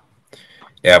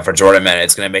 Yeah, for Jordan, man,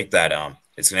 it's gonna make that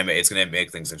it's gonna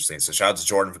make things interesting. So shout out to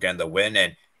Jordan for getting the win,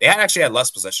 and they actually had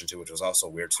less possession too, which was also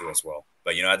weird too as well.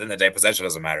 But at the end of the day, possession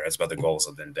doesn't matter. It's about the goals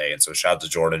at the end of the day. And so shout out to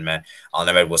Jordan, man.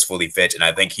 Al was fully fit, and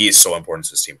I think he is so important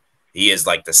to this team. He is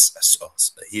like this.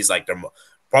 He's like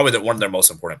probably one of their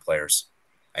most important players.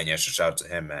 And yeah, shout out to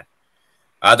him, man.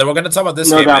 Then we're gonna talk about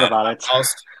this game, doubt man. About it.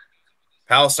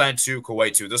 Palestine 2,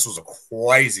 Kuwait 2. This was a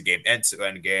crazy game,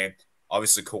 end-to-end game.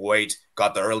 Obviously, Kuwait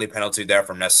got the early penalty there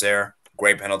from Nasser.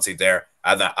 Great penalty there.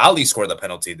 And then Ali scored the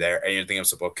penalty there. And you're thinking,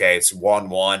 okay, it's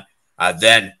 1-1.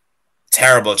 Then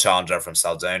terrible challenger from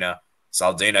Saldana.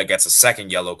 Saldana gets a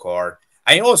second yellow card.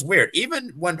 And it's weird.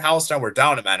 Even when Palestine were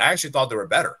down, man, I actually thought they were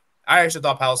better. I actually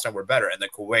thought Palestine were better. And then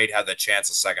Kuwait had the chance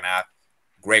the second half.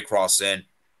 Great cross in.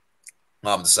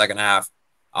 The second half.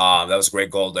 That was a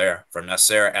great goal there from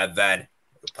Nasser. And then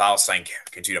Palestine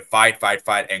continue to fight.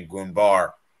 And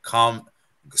Gunbar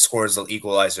scores the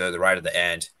equalizer at the right of the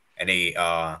end. And he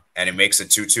makes it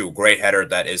 2-2. Great header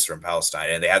that is from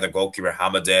Palestine. And they had the goalkeeper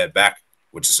Hamadeh back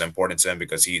which is important to him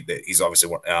because he's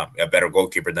obviously a better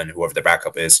goalkeeper than whoever the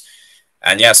backup is.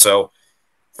 And yeah, so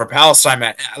for Palestine,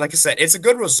 man, like I said, it's a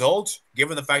good result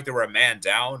given the fact that we're a man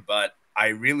down, but I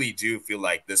really do feel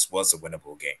like this was a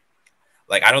winnable game.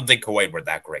 Like, I don't think Kuwait were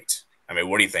that great. I mean,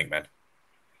 what do you think, man?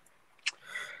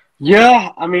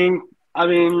 Yeah,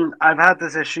 I've had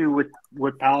this issue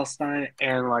with Palestine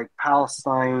and like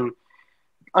Palestine.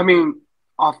 I mean,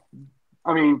 off.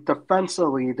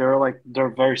 Defensively, they're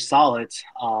very solid,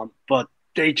 but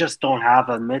they just don't have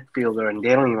a midfielder, and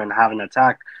they don't even have an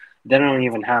attack. They don't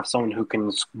even have someone who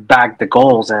can bag the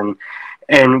goals, and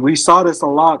we saw this a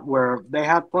lot where they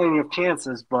had plenty of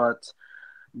chances, but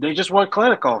they just weren't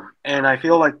clinical. And I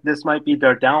feel like this might be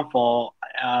their downfall.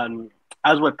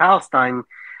 As with Palestine,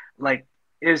 like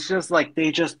it's just like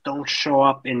they just don't show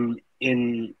up in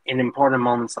important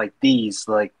moments like these.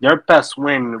 Like their best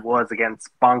win was against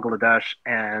Bangladesh,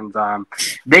 and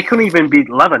they couldn't even beat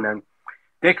Lebanon.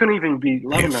 They couldn't even beat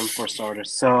Lebanon for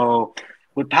starters. So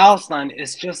with Palestine,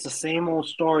 it's just the same old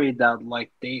story that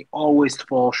like they always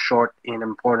fall short in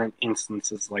important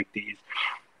instances like these.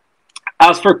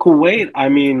 As for Kuwait,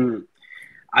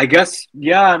 I guess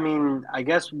yeah, I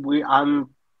guess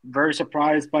I'm very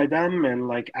surprised by them, and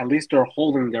like at least they're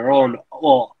holding their own.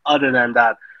 Well, other than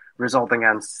that result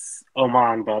against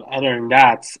Oman, but other than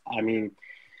that,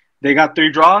 they got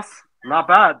 3 draws. Not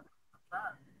bad.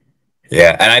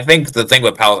 Yeah, and I think the thing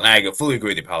with Palestine, I fully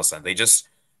agree with you, Palestine. They just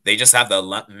have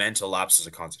the mental lapses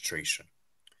of concentration.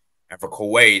 And for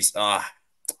Kuwait, I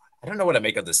don't know what to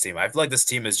make of this team. I feel like this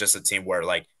team is just a team where,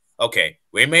 like, okay,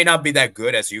 we may not be that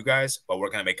good as you guys, but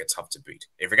we're gonna make it tough to beat.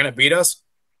 If you're gonna beat us,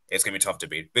 it's gonna be tough to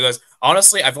beat. Because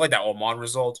honestly, I feel like that Oman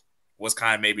result was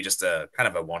kind of maybe just a kind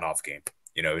of a one-off game.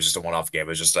 You know, it was just a one-off game. It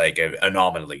was just like an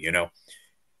anomaly, you know,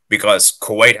 because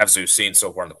Kuwait, as we've seen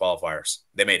so far in the qualifiers,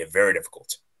 they made it very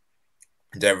difficult.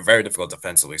 They're very difficult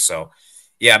defensively. So,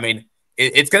 yeah, I mean,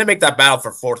 it's going to make that battle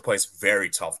for fourth place very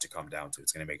tough to come down to.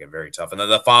 It's going to make it very tough. And then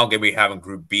the final game we have in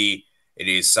Group B, it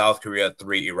is South Korea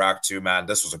 3, Iraq 2. Man,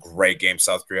 this was a great game.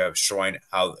 South Korea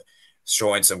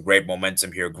showing some great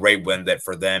momentum here. Great win that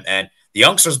for them. And the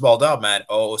youngsters balled out, man.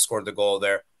 Oh, scored the goal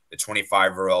there. The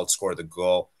 25-year-old scored the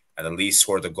goal. And the Lee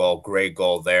scored the goal. Great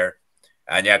goal there.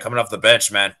 And yeah, coming off the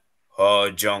bench, man. Ho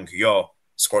Jung Yo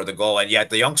scored the goal. And yeah,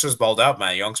 the youngsters balled out,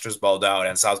 man. Youngsters balled out.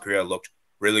 And South Korea looked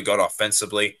really good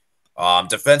offensively.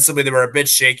 Defensively, they were a bit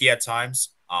shaky at times.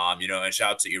 And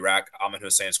shout out to Iraq. Ahmed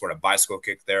Hussein scored a bicycle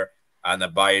kick there. And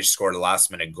then Bayish scored a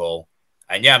last-minute goal.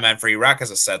 And yeah, man, for Iraq,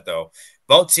 as I said, though,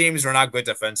 both teams were not good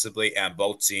defensively, and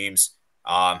both teams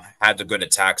had the good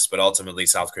attacks, but ultimately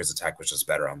South Korea's attack was just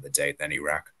better on the day than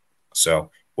Iraq.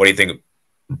 So what do you think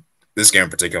of this game in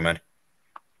particular, man?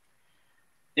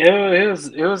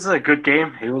 It was a good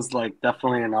game. It was like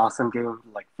definitely an awesome game,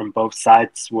 like from both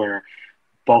sides where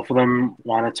both of them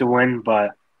wanted to win,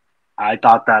 but I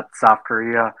thought that South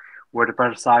Korea were the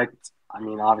better side.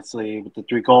 Obviously with the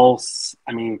 3 goals,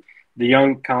 the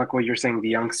young, kind of like what you're saying, the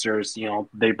youngsters,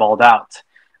 they balled out.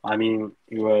 It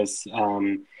was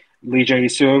Lee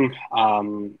Jae-sung,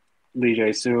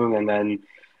 and then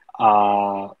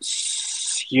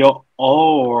Seo,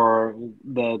 or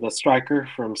the striker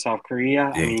from South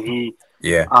Korea.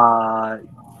 Yeah.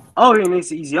 And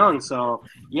he's young, so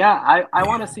yeah, I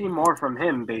want to see more from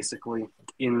him. Basically,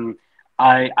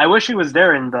 I wish he was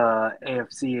there in the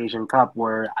AFC Asian Cup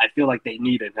where I feel like they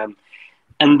needed him.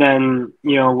 And then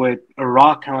with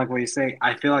Iraq, kind of like what you say,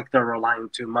 I feel like they're relying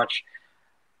too much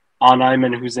on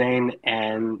Ayman Hussein,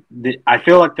 and I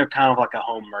feel like they're kind of like a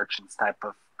home merchants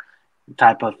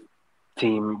type of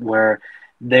team where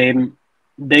they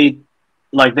they'll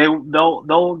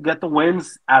get the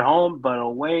wins at home, but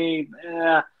away,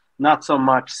 not so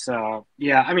much. So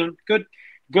yeah,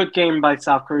 good game by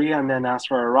South Korea. And then as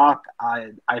for Iraq,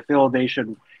 I feel they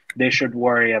should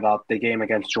worry about the game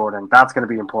against Jordan. That's going to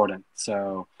be important.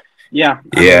 So yeah,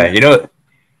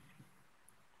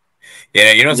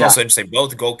 it's also interesting.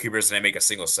 Both goalkeepers didn't make a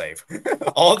single save.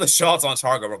 All the shots on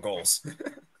target were goals.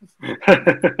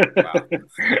 Wow.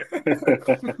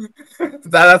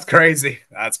 That's crazy.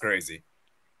 That's crazy.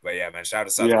 But yeah, man, shout out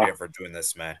to South Korea for doing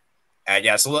this, man. And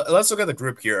yeah, so let's look at the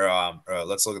group here.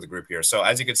 Let's look at the group here. So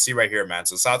as you can see right here, man.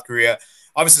 So South Korea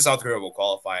will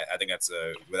qualify. I think that's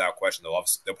without question.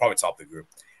 They'll probably top the group.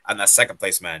 And that second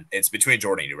place, man, it's between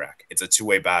Jordan and Iraq. It's a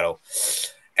two-way battle.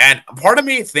 And part of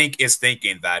me is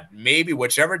thinking that maybe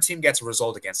whichever team gets a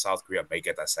result against South Korea may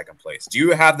get that second place. Do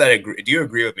you have that? Do you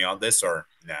agree with me on this, or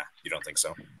nah? You don't think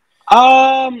so?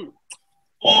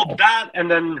 Well, that and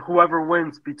then whoever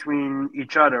wins between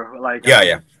each other,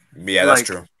 yeah, that's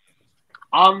true.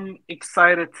 I'm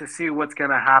excited to see what's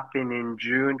gonna happen in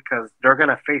June because they're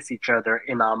gonna face each other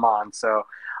in Amman. So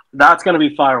that's gonna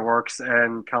be fireworks,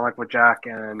 and kind of like what Jack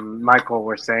and Michael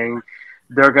were saying,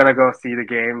 they're gonna go see the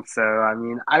game. So I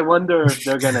mean, I wonder if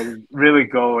they're gonna really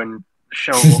go and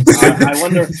show. I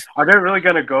wonder, are they really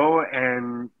gonna go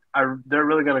and are they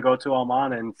really gonna go to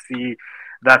Amman and see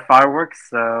that fireworks?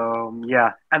 So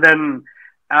yeah, and then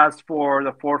as for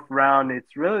the fourth round,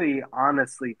 it's really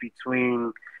honestly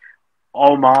between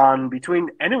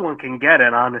anyone can get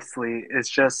it. Honestly, it's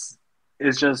just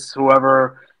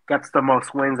whoever gets the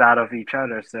most wins out of each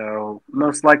other. So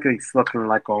most likely it's looking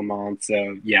like Oman.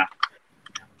 So yeah,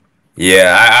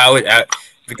 Yeah, I would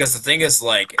because the thing is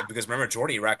like because remember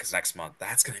Jordan Iraq is next month.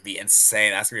 That's gonna be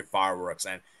insane. That's gonna be fireworks,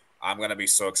 and I'm gonna be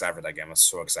so excited for that game. I'm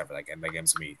so excited for that game. That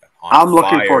game's gonna be on I'm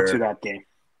looking forward to fire. that game.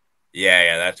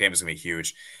 Yeah, that game is gonna be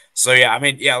huge. So yeah, I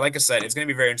mean, yeah, like I said, it's gonna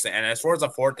be very interesting. And as far as the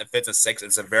fourth and fifth and sixth,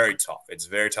 it's a very tough. It's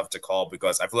very tough to call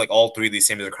because I feel like all three of these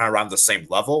teams are kind of around the same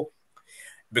level.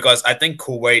 Because I think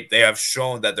Kuwait, they have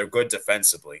shown that they're good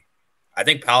defensively. I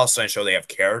think Palestine show they have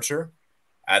character.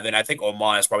 And then I think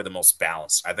Oman is probably the most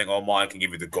balanced. I think Oman can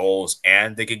give you the goals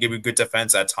and they can give you good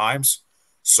defense at times.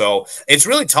 So it's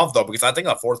really tough though because I think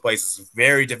that fourth place is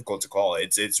very difficult to call.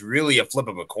 It's really a flip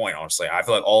of a coin, honestly. I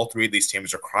feel like all three of these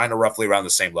teams are kind of roughly around the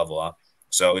same level, huh?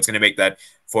 So it's going to make that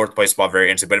fourth place spot very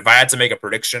interesting. But if I had to make a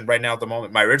prediction right now at the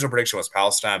moment, my original prediction was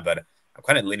Palestine, but I'm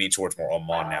kind of leaning towards more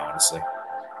Oman now, honestly.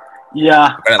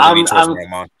 Yeah, I'm kind of leaning towards more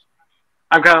Oman.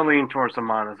 I'm kind of leaning towards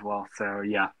Oman as well. So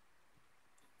yeah.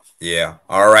 Yeah.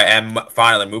 All right. And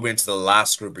finally, moving into the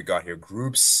last group we got here,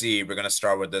 Group C. We're gonna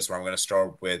start with this one. I'm gonna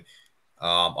start with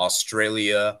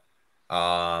Australia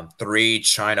 3,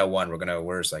 China 1.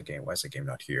 Where's that game? Why is that game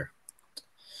not here?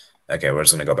 Okay, we're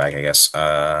just gonna go back, I guess.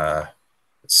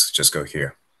 Let's just go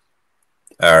here.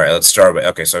 All right, let's start with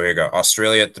okay, so here we go.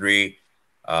 Australia 3,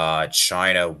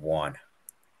 China 1.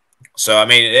 So I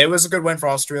mean, it was a good win for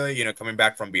Australia, coming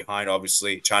back from behind,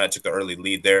 obviously. China took the early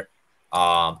lead there.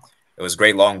 It was a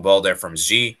great long ball there from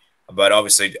Xi, but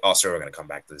obviously Australia were going to come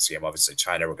back to this game. Obviously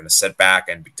China were going to sit back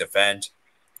and defend.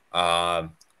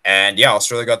 And yeah,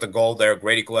 Australia got the goal there.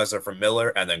 Great equalizer from Miller,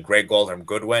 and then great goal from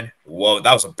Goodwin. Whoa,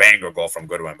 that was a banger goal from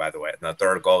Goodwin, by the way. And the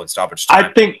third goal in stoppage time.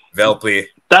 I think Velpli,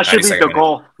 that should be the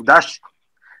goal. That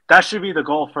should be the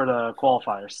goal for the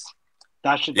qualifiers.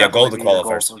 That should goal to be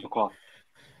qualifiers. The goal for the qual.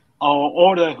 Oh,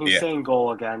 or the Hussein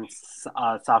goal against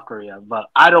South Korea. But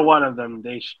either one of them,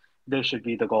 they should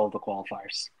be the goal of the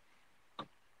qualifiers.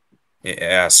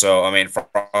 Yeah, so I mean, for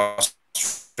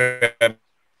Australia,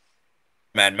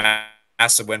 man,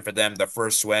 massive win for them. The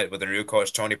first win with their new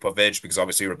coach Tony Povic, because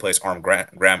obviously he replaced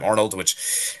Graham Arnold,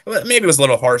 which maybe was a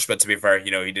little harsh, but to be fair,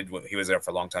 he was there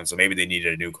for a long time, so maybe they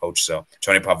needed a new coach. So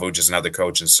Tony Povic is another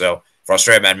coach, and so for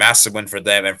Australia, man, massive win for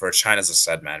them, and for China, as I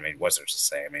said, man, I mean, what's there to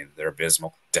say? I mean, they're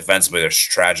abysmal defensively, they're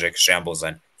tragic shambles,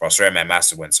 and for Australia, man,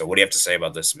 massive win. So what do you have to say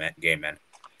about this game, man?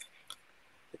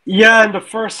 Yeah, in the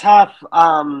first half,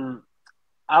 I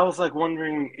was like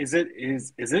wondering,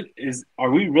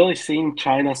 are we really seeing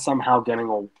China somehow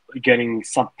getting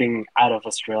something out of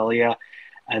Australia?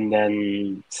 And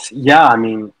then, yeah, I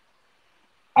mean,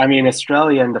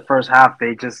 Australia in the first half,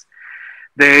 they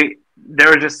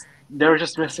were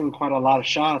just missing quite a lot of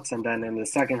shots, and then in the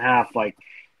second half, like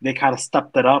they kind of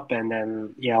stepped it up, and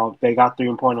then they got 3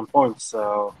 important points.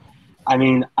 So, I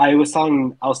mean, I was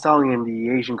telling in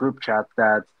the Asian group chat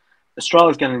that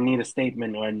Australia's going to need a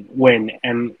statement win.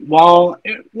 And while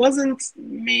it wasn't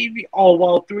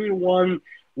while 3-1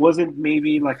 wasn't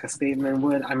maybe like a statement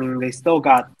win, I mean, they still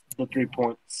got the 3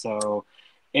 points. So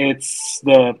it's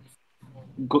Popovich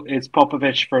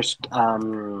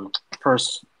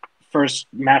first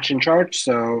match in charge.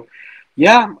 So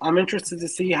yeah, I'm interested to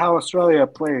see how Australia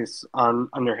plays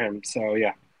under him. So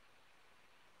yeah.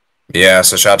 Yeah,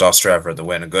 so shout out to Australia for the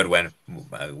win. A good win.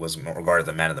 Was regarded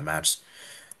the man of the match.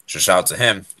 So shout out to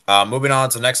him. Moving on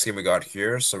to the next game we got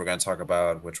here. So we're going to talk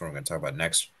about which one we're going to talk about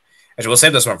next. Actually, we'll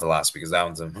save this one for last because that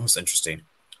one's the most interesting.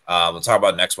 We'll talk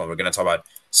about the next one. We're going to talk about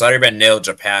Saudi Arabia nailed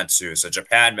Japan too. So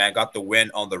Japan, man, got the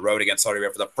win on the road against Saudi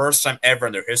Arabia for the first time ever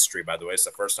in their history, by the way. It's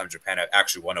the first time Japan had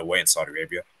actually won away in Saudi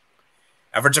Arabia.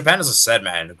 And for Japan, as I said,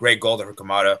 man, great goal there for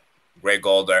Kamada. Great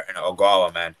goal there. And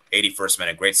Ogawa, man, 81st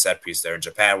minute, great set piece there. In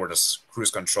Japan, we're just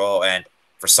cruise control. And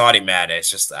for Saudi, man, it's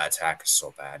just the attack is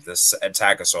so bad. This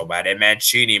attack is so bad. And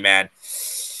Mancini, man,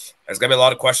 there's going to be a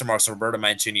lot of question marks on Roberto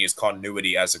Mancini's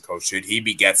continuity as a coach. Should he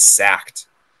get sacked?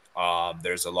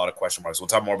 There's a lot of question marks. We'll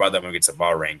talk more about that when we get to the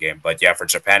Bahrain game. But yeah, for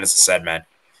Japan, as I said, man,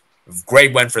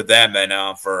 great win for them.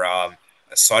 And for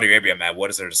Saudi Arabia, man, what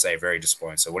is there to say? Very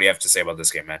disappointing. So what do you have to say about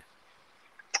this game, man?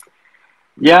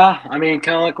 Yeah, I mean,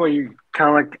 I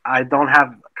don't have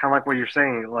kind of like what you're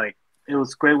saying. Like it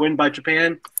was a great win by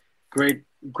Japan, great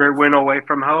great win away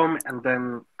from home, and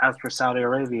then as for Saudi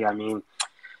Arabia, I mean,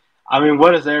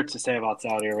 what is there to say about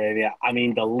Saudi Arabia? I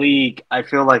mean, the league. I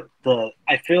feel like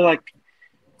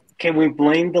can we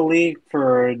blame the league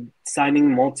for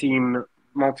signing multi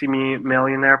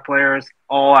millionaire players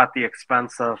all at the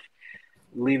expense of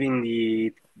leaving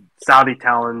the Saudi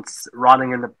talents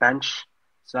rotting in the bench?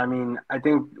 So I mean, I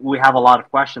think we have a lot of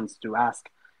questions to ask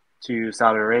to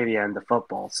Saudi Arabia and the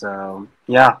football. So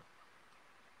yeah,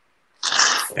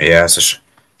 Yeah, so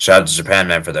shout out to Japan,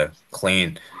 man, for that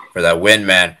win,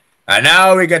 man. And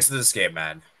now we get to this game,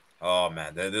 man. Oh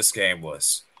man, this game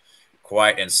was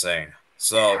quite insane.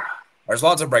 So there's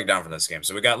lots to break down from this game.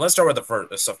 So let's start with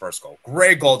the first goal.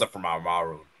 Great goal from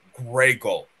Maru. Great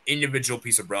goal. Individual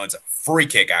piece of brilliance. A free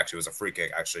kick, actually. It was a free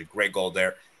kick, actually. Great goal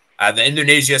there. The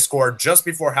Indonesia scored just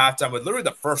before halftime with literally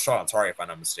the first shot on target, if I'm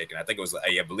not mistaken. I think it was,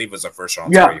 I believe it was the first shot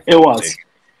on yeah, target, if it I'm not was. mistaken.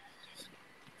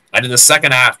 And in the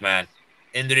second half, man,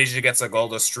 Indonesia gets a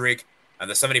goalless streak. And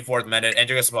the 74th minute, and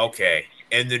goes, okay,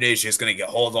 Indonesia is going to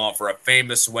hold on for a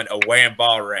famous win away in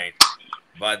Bahrain.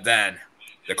 But then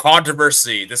the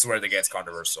controversy, this is where it gets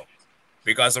controversial.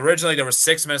 Because originally there was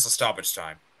 6 minutes of stoppage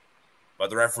time.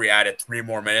 But the referee added 3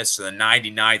 more minutes to the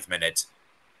 99th minute.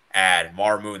 And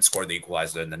Marmoon scored the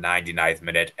equalizer in the 99th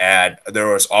minute. And there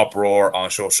was uproar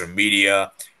on social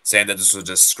media saying that this was a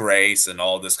disgrace and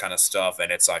all this kind of stuff.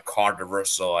 And it's like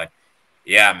controversial. And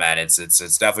yeah, man, it's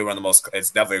definitely one of the most, it's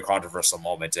definitely a controversial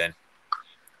moment. And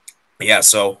yeah,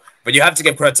 but you have to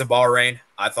give credit to Bahrain.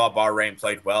 I thought Bahrain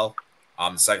played well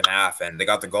the second half, and they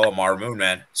got the goal. Marmoon,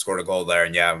 man, scored a goal there.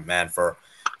 And yeah, man, for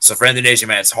Indonesia,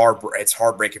 man, it's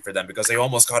heartbreaking for them because they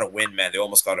almost got a win, man. They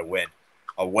almost got a win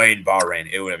away in Bahrain.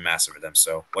 It would have been massive for them.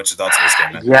 So what's your thoughts on this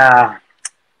game, man? Yeah,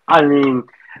 I mean,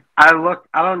 I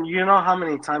don't. You know how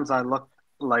many times I look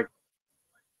like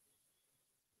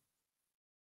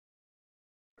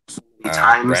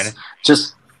times Brandon?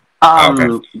 just Oh,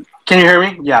 okay. can you hear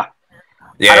me? Yeah. I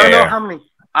Yeah, don't yeah, know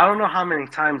yeah. how many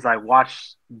times I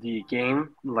watched the game,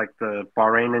 like the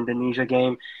Bahrain Indonesia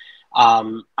game.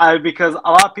 I because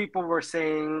a lot of people were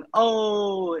saying,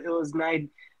 "Oh, it was night.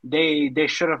 They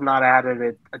should have not added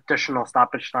it, additional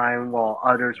stoppage time," while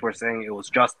others were saying it was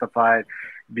justified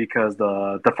because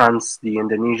the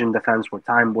Indonesian defense, were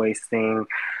time wasting.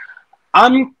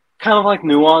 I'm kind of like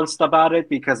nuanced about it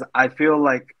because I feel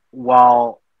like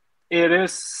while it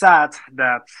is sad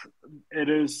that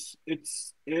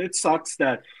it sucks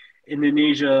that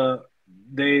Indonesia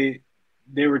they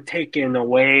they were taking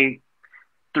away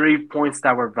 3 points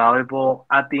that were valuable.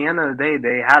 At the end of the day,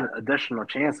 they had additional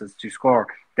chances to score.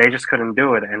 They just couldn't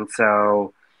do it, and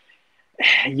so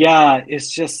yeah,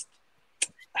 it's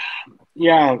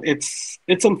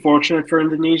unfortunate for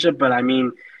Indonesia, but I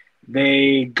mean,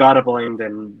 they gotta blame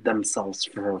themselves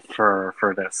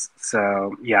for this.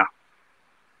 So yeah,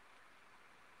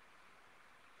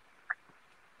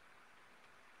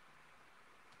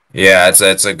 Yeah,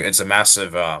 it's a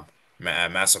massive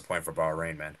massive point for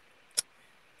Bahrain, man.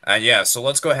 And yeah, so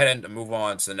let's go ahead and move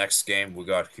on to the next game we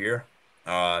got here.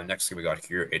 Next game we got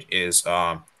here, it is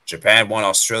Japan 1,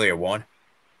 Australia 1.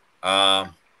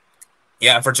 Um,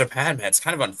 yeah, for Japan, man, it's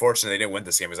kind of unfortunate they didn't win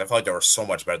this game because I felt like they were so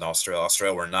much better than Australia.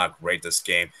 Australia were not great this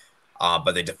game,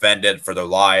 but they defended for their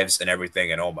lives and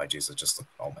everything. And oh my Jesus, just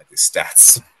oh my these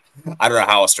stats. I don't know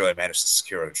how Australia managed to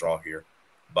secure a draw here,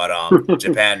 but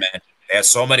Japan, man, they had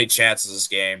so many chances this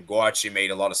game. Guachi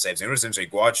made a lot of saves. And it was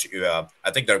interesting. Guachi,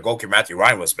 I think their goalkeeper Matthew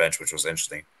Ryan was benched, which was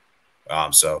interesting.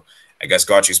 So I guess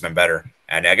Gauchi's been better,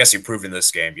 and I guess he proved in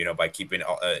this game, by keeping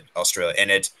Australia in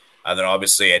it. And then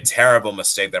obviously a terrible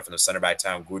mistake there from the center back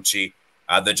Taniguchi.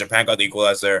 The Japan got the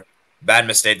equalizer. Bad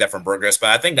mistake there from Burgess, but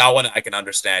I think that one I can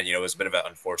understand. It was a bit of an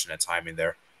unfortunate timing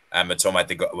there. Matoma, I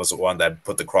think, was the one that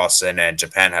put the cross in, and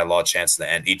Japan had a lot of chance at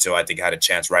the end. Ito, I think, had a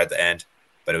chance right at the end,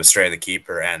 but it was straight at the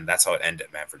keeper, and that's how it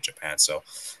ended, man, for Japan. So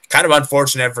kind of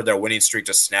unfortunate for their winning streak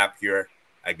to snap here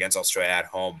against Australia at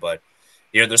home, but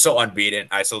they're still unbeaten.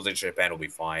 I still think Japan will be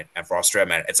fine. And for Australia,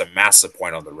 man, it's a massive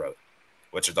point on the road.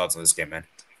 What's your thoughts on this game, man?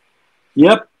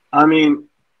 yep.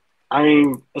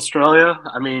 Australia.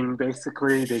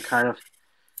 Basically they kind of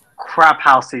crap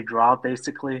house they draw.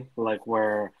 Basically, like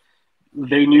where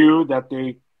they knew that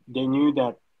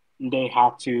they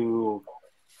had to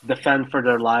defend for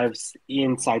their lives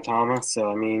in Saitama.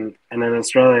 So and then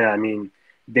Australia.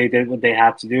 They did what they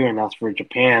had to do, and as for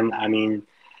Japan,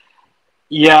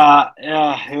 yeah,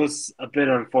 it was a bit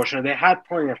unfortunate. They had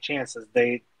plenty of chances.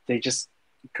 They just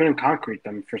couldn't concrete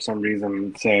them for some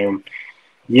reason. So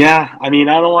yeah, I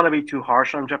don't want to be too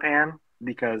harsh on Japan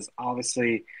because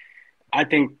obviously I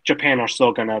think Japan are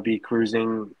still gonna be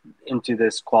cruising into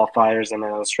this qualifiers, and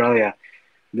then Australia.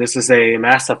 This is a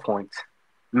massive point.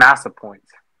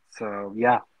 So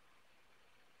yeah.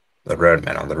 The road,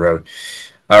 man, on the road.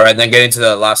 All right, then getting to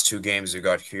the last two games we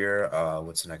got here.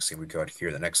 What's the next game we got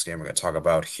here? The next game we're gonna talk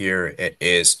about here it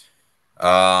is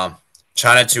um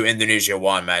China 2, Indonesia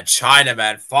 1, man. China,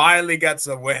 man, finally gets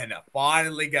a win.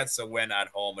 Finally gets a win at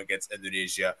home against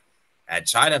Indonesia. And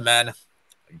China, man,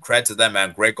 credit to them,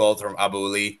 man. Great goal from Abu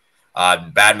Ali.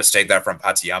 Bad mistake there from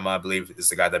Patiyama, I believe, is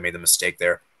the guy that made the mistake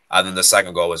there. And then the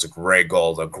second goal was a great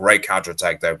goal, a great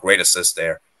counterattack there, great assist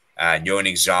there. And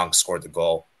Yoning Zhang scored the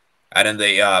goal. And then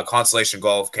the consolation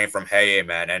goal came from Heye,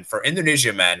 man. And for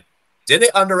Indonesia, man, did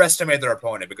they underestimate their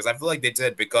opponent? Because I feel like they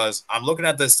did. Because I'm looking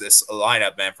at this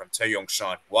lineup, man, from Tae Yong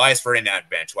Shun. Why is Ferdinand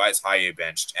benched? Why is Heye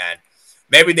benched? And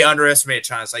maybe they underestimated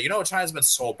China. It's like, China's been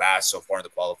so bad so far in the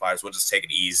qualifiers. We'll just take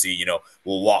it easy.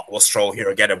 We'll stroll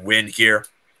here, get a win here.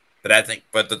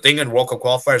 But the thing in World Cup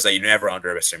qualifiers is that you never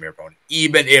underestimate your opponent,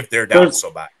 even if they're down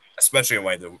so bad, especially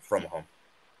when they're from home.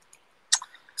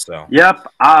 So. Yep.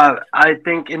 I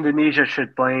think Indonesia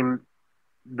should blame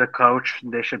the coach.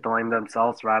 They should blame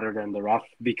themselves rather than the ref,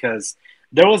 because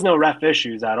there was no ref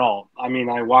issues at all. I mean,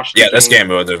 I watched the game. This game,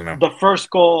 there's no. The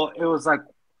first goal, it was like,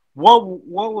 what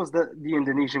was the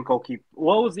Indonesian goalkeeper?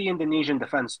 What was the Indonesian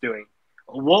defense doing?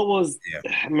 What was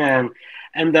man?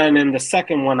 And then in the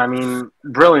second one, I mean,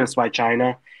 brilliance by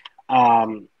China.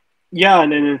 And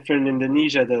then for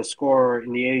Indonesia, the score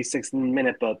in the 86th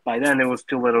minute, but by then it was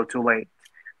too little, too late.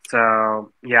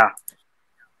 So yeah.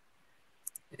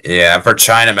 Yeah, for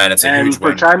China, man, it's a huge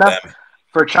win.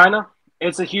 For China,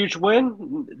 it's a huge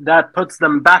win that puts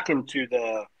them back into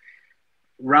the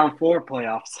round 4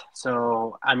 playoffs.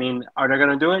 So I mean, are they going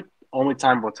to do it? Only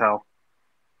time will tell.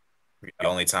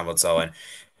 Only time will tell. And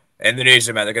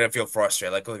Indonesia, man, they're going to feel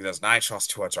frustrated. Like, look at those 9 shots,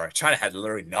 2 outs. China had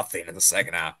literally nothing in the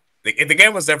second half. The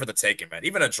game was there for the taking, man.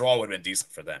 Even a draw would have been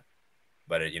decent for them.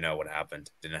 But what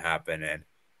happened? Didn't happen. And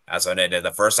as I did,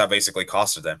 the first half basically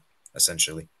costed them,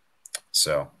 essentially.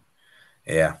 So,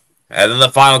 yeah. And then the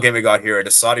final game we got here,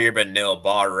 the Saudi Arabia 0,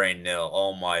 Bahrain 0.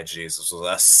 Oh, my Jesus. This was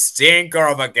a stinker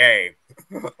of a game.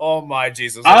 Oh, my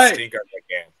Jesus. A stinker of a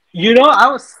game. I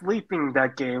was sleeping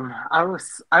that game. I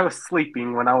was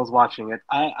sleeping when I was watching it.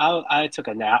 I took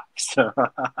a nap, so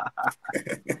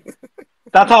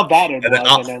that's how bad it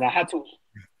was. And then I had to.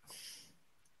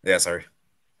 Yeah, sorry.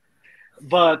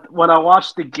 But when I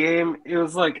watched the game, it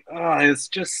was like, it's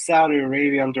just Saudi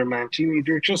Arabia under Mancini.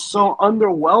 They're just so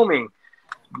underwhelming.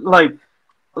 Like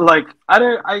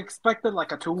I expected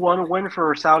like a 2-1 win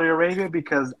for Saudi Arabia,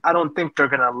 because I don't think they're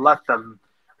gonna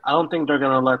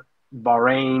let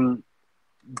Bahrain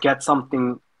get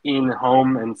something in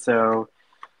home. And so,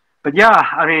 but yeah,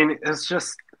 I mean, it's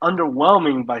just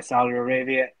underwhelming by Saudi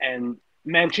Arabia. And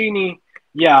Mancini,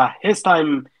 his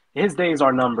days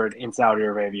are numbered in Saudi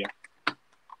Arabia.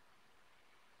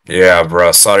 Yeah,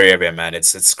 bro, Saudi Arabia, man,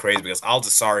 it's crazy because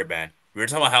Al-Dasari, man, we were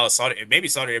talking about how Saudi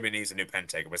Arabia needs a new pen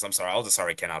taker, but I'm sorry,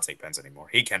 Al-Dasari cannot take pens anymore.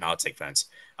 He cannot take pens.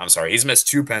 I'm sorry, he's missed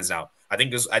 2 pens now. I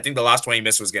think the last one he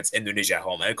missed was against Indonesia at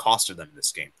home, and it costed them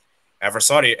this game. And for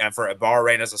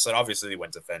Bahrain, as I said, obviously they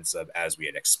went defensive as we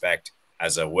had expect.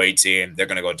 As a away team, they're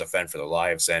going to go defend for their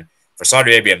lives. And for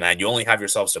Saudi Arabia, man, you only have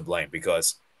yourselves to blame,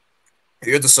 because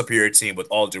you're the superior team with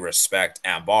all due respect.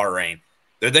 And Bahrain,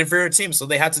 they're the inferior team, so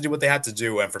they had to do what they had to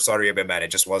do. And for Saudi Arabia, man, it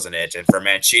just wasn't it. And for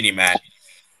Mancini, man,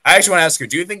 I actually want to ask you,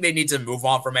 do you think they need to move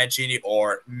on from Mancini,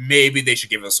 or maybe they should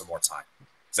give him some more time?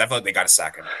 Because I feel like they got to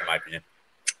sack him, in my opinion.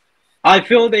 I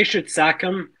feel they should sack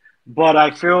him, but I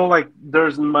feel like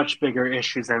there's much bigger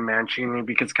issues than Mancini,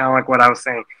 because kind of like what I was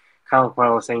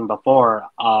saying before.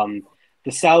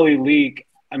 The Saudi League,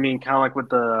 I mean, kind of like with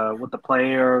the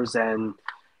players and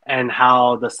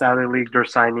how the Saudi League, they're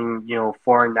signing,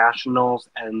 foreign nationals,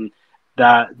 and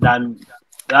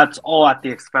that's all at the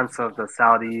expense of the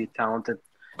Saudi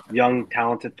young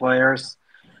talented players.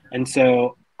 And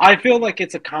so I feel like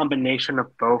it's a combination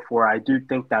of both, where I do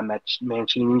think that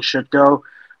Mancini should go,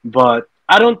 but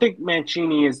I don't think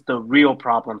Mancini is the real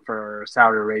problem for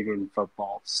Saudi Arabian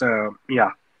football. So,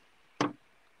 yeah.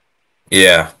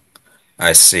 Yeah,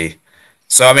 I see.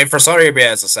 So, I mean, for Saudi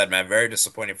Arabia, as I said, man, very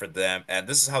disappointing for them. And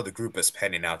this is how the group is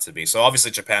panning out to be. So,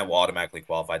 obviously, Japan will automatically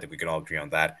qualify. I think we can all agree on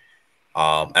that.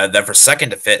 And then for second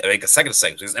to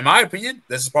sixth, because in my opinion,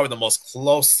 this is probably the most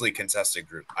closely contested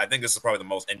group. I think this is probably the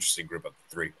most interesting group of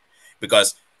the 3,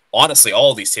 because honestly,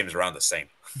 all of these teams are around the same,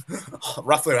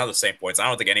 roughly around the same points. I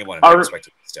don't think anyone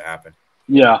expected this to happen.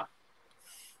 Yeah.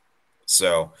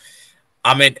 So,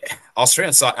 I mean,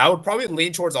 Australia. So I would probably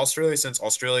lean towards Australia, since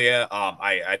Australia,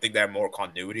 I think they have more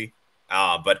continuity.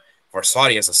 But for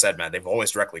Saudi, as I said, man, they've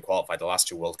always directly qualified the last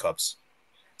 2 World Cups.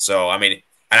 So, I mean,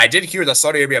 and I did hear that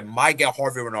Saudi Arabia might get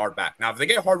Harvey Renard back. Now, if they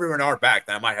get Harvey Renard back,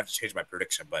 then I might have to change my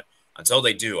prediction. But until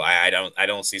they do, I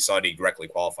don't see Saudi directly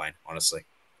qualifying, honestly,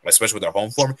 especially with their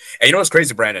home form. And you know what's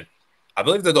crazy, Brandon? I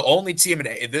believe they're the only team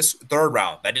in this third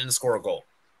round that didn't score a goal.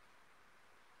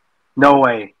 No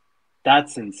way.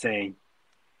 That's insane.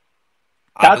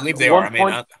 I believe they are. I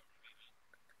mean,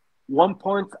 1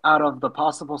 point out of the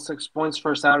possible 6 points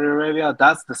for Saudi Arabia,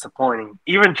 that's disappointing.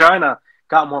 Even China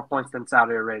got more points than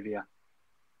Saudi Arabia.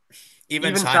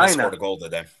 Even China scored a goal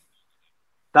today.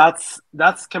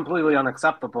 That's completely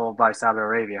unacceptable by Saudi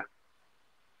Arabia.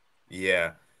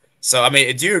 Yeah. So, I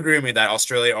mean, do you agree with me that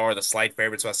Australia are the slight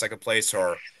favorites for second place,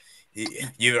 or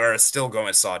you are still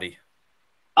going Saudi?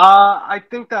 I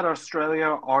think that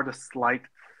Australia are the slight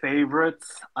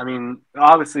favorites. I mean,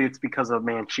 obviously it's because of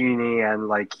Mancini and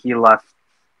like he left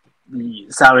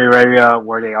Saudi Arabia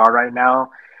where they are right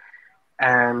now.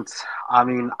 And I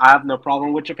mean, I have no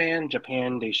problem with Japan.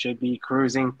 Japan, they should be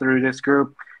cruising through this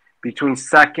group. Between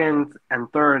second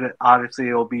and third, obviously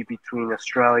it'll be between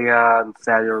Australia and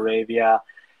Saudi Arabia.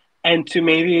 And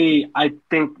I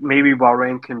think maybe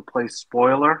Bahrain can play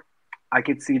spoiler. I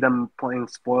could see them playing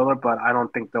spoiler, but I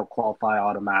don't think they'll qualify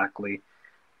automatically.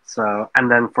 So,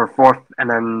 and then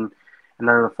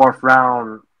the fourth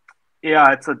round,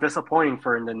 yeah, it's a disappointing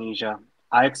for Indonesia.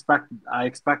 I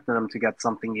expected them to get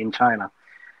something in China,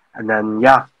 and then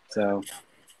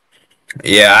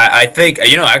Yeah, I think,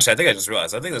 actually, I think I just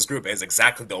realized, I think this group is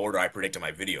exactly the order I predicted in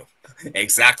my video.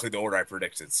 Exactly the order I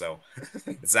predicted. So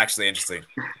it's actually interesting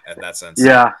in that sense.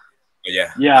 Yeah.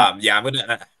 But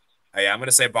I'm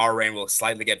gonna say Bahrain will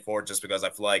slightly get forward just because I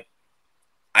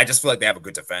just feel like they have a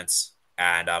good defense,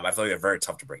 and I feel like they're very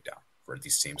tough to break down for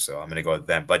these teams. So I'm gonna go with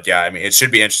them. But yeah, I mean, it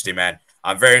should be interesting, man.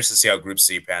 I'm very interested to see how Group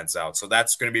C pans out. So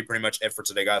that's going to be pretty much it for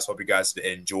today, guys. Hope you guys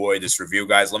enjoy this review,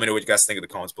 guys. Let me know what you guys think in the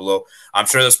comments below. I'm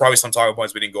sure there's probably some talking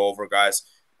points we didn't go over, guys.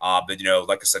 But,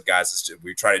 like I said, guys,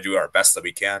 we try to do our best that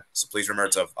we can. So please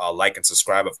remember to like and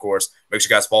subscribe, of course. Make sure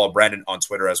you guys follow Brandon on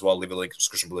Twitter as well. Leave a link in the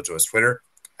description below to his Twitter.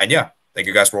 And yeah, thank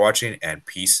you guys for watching, and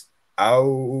peace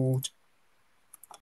out.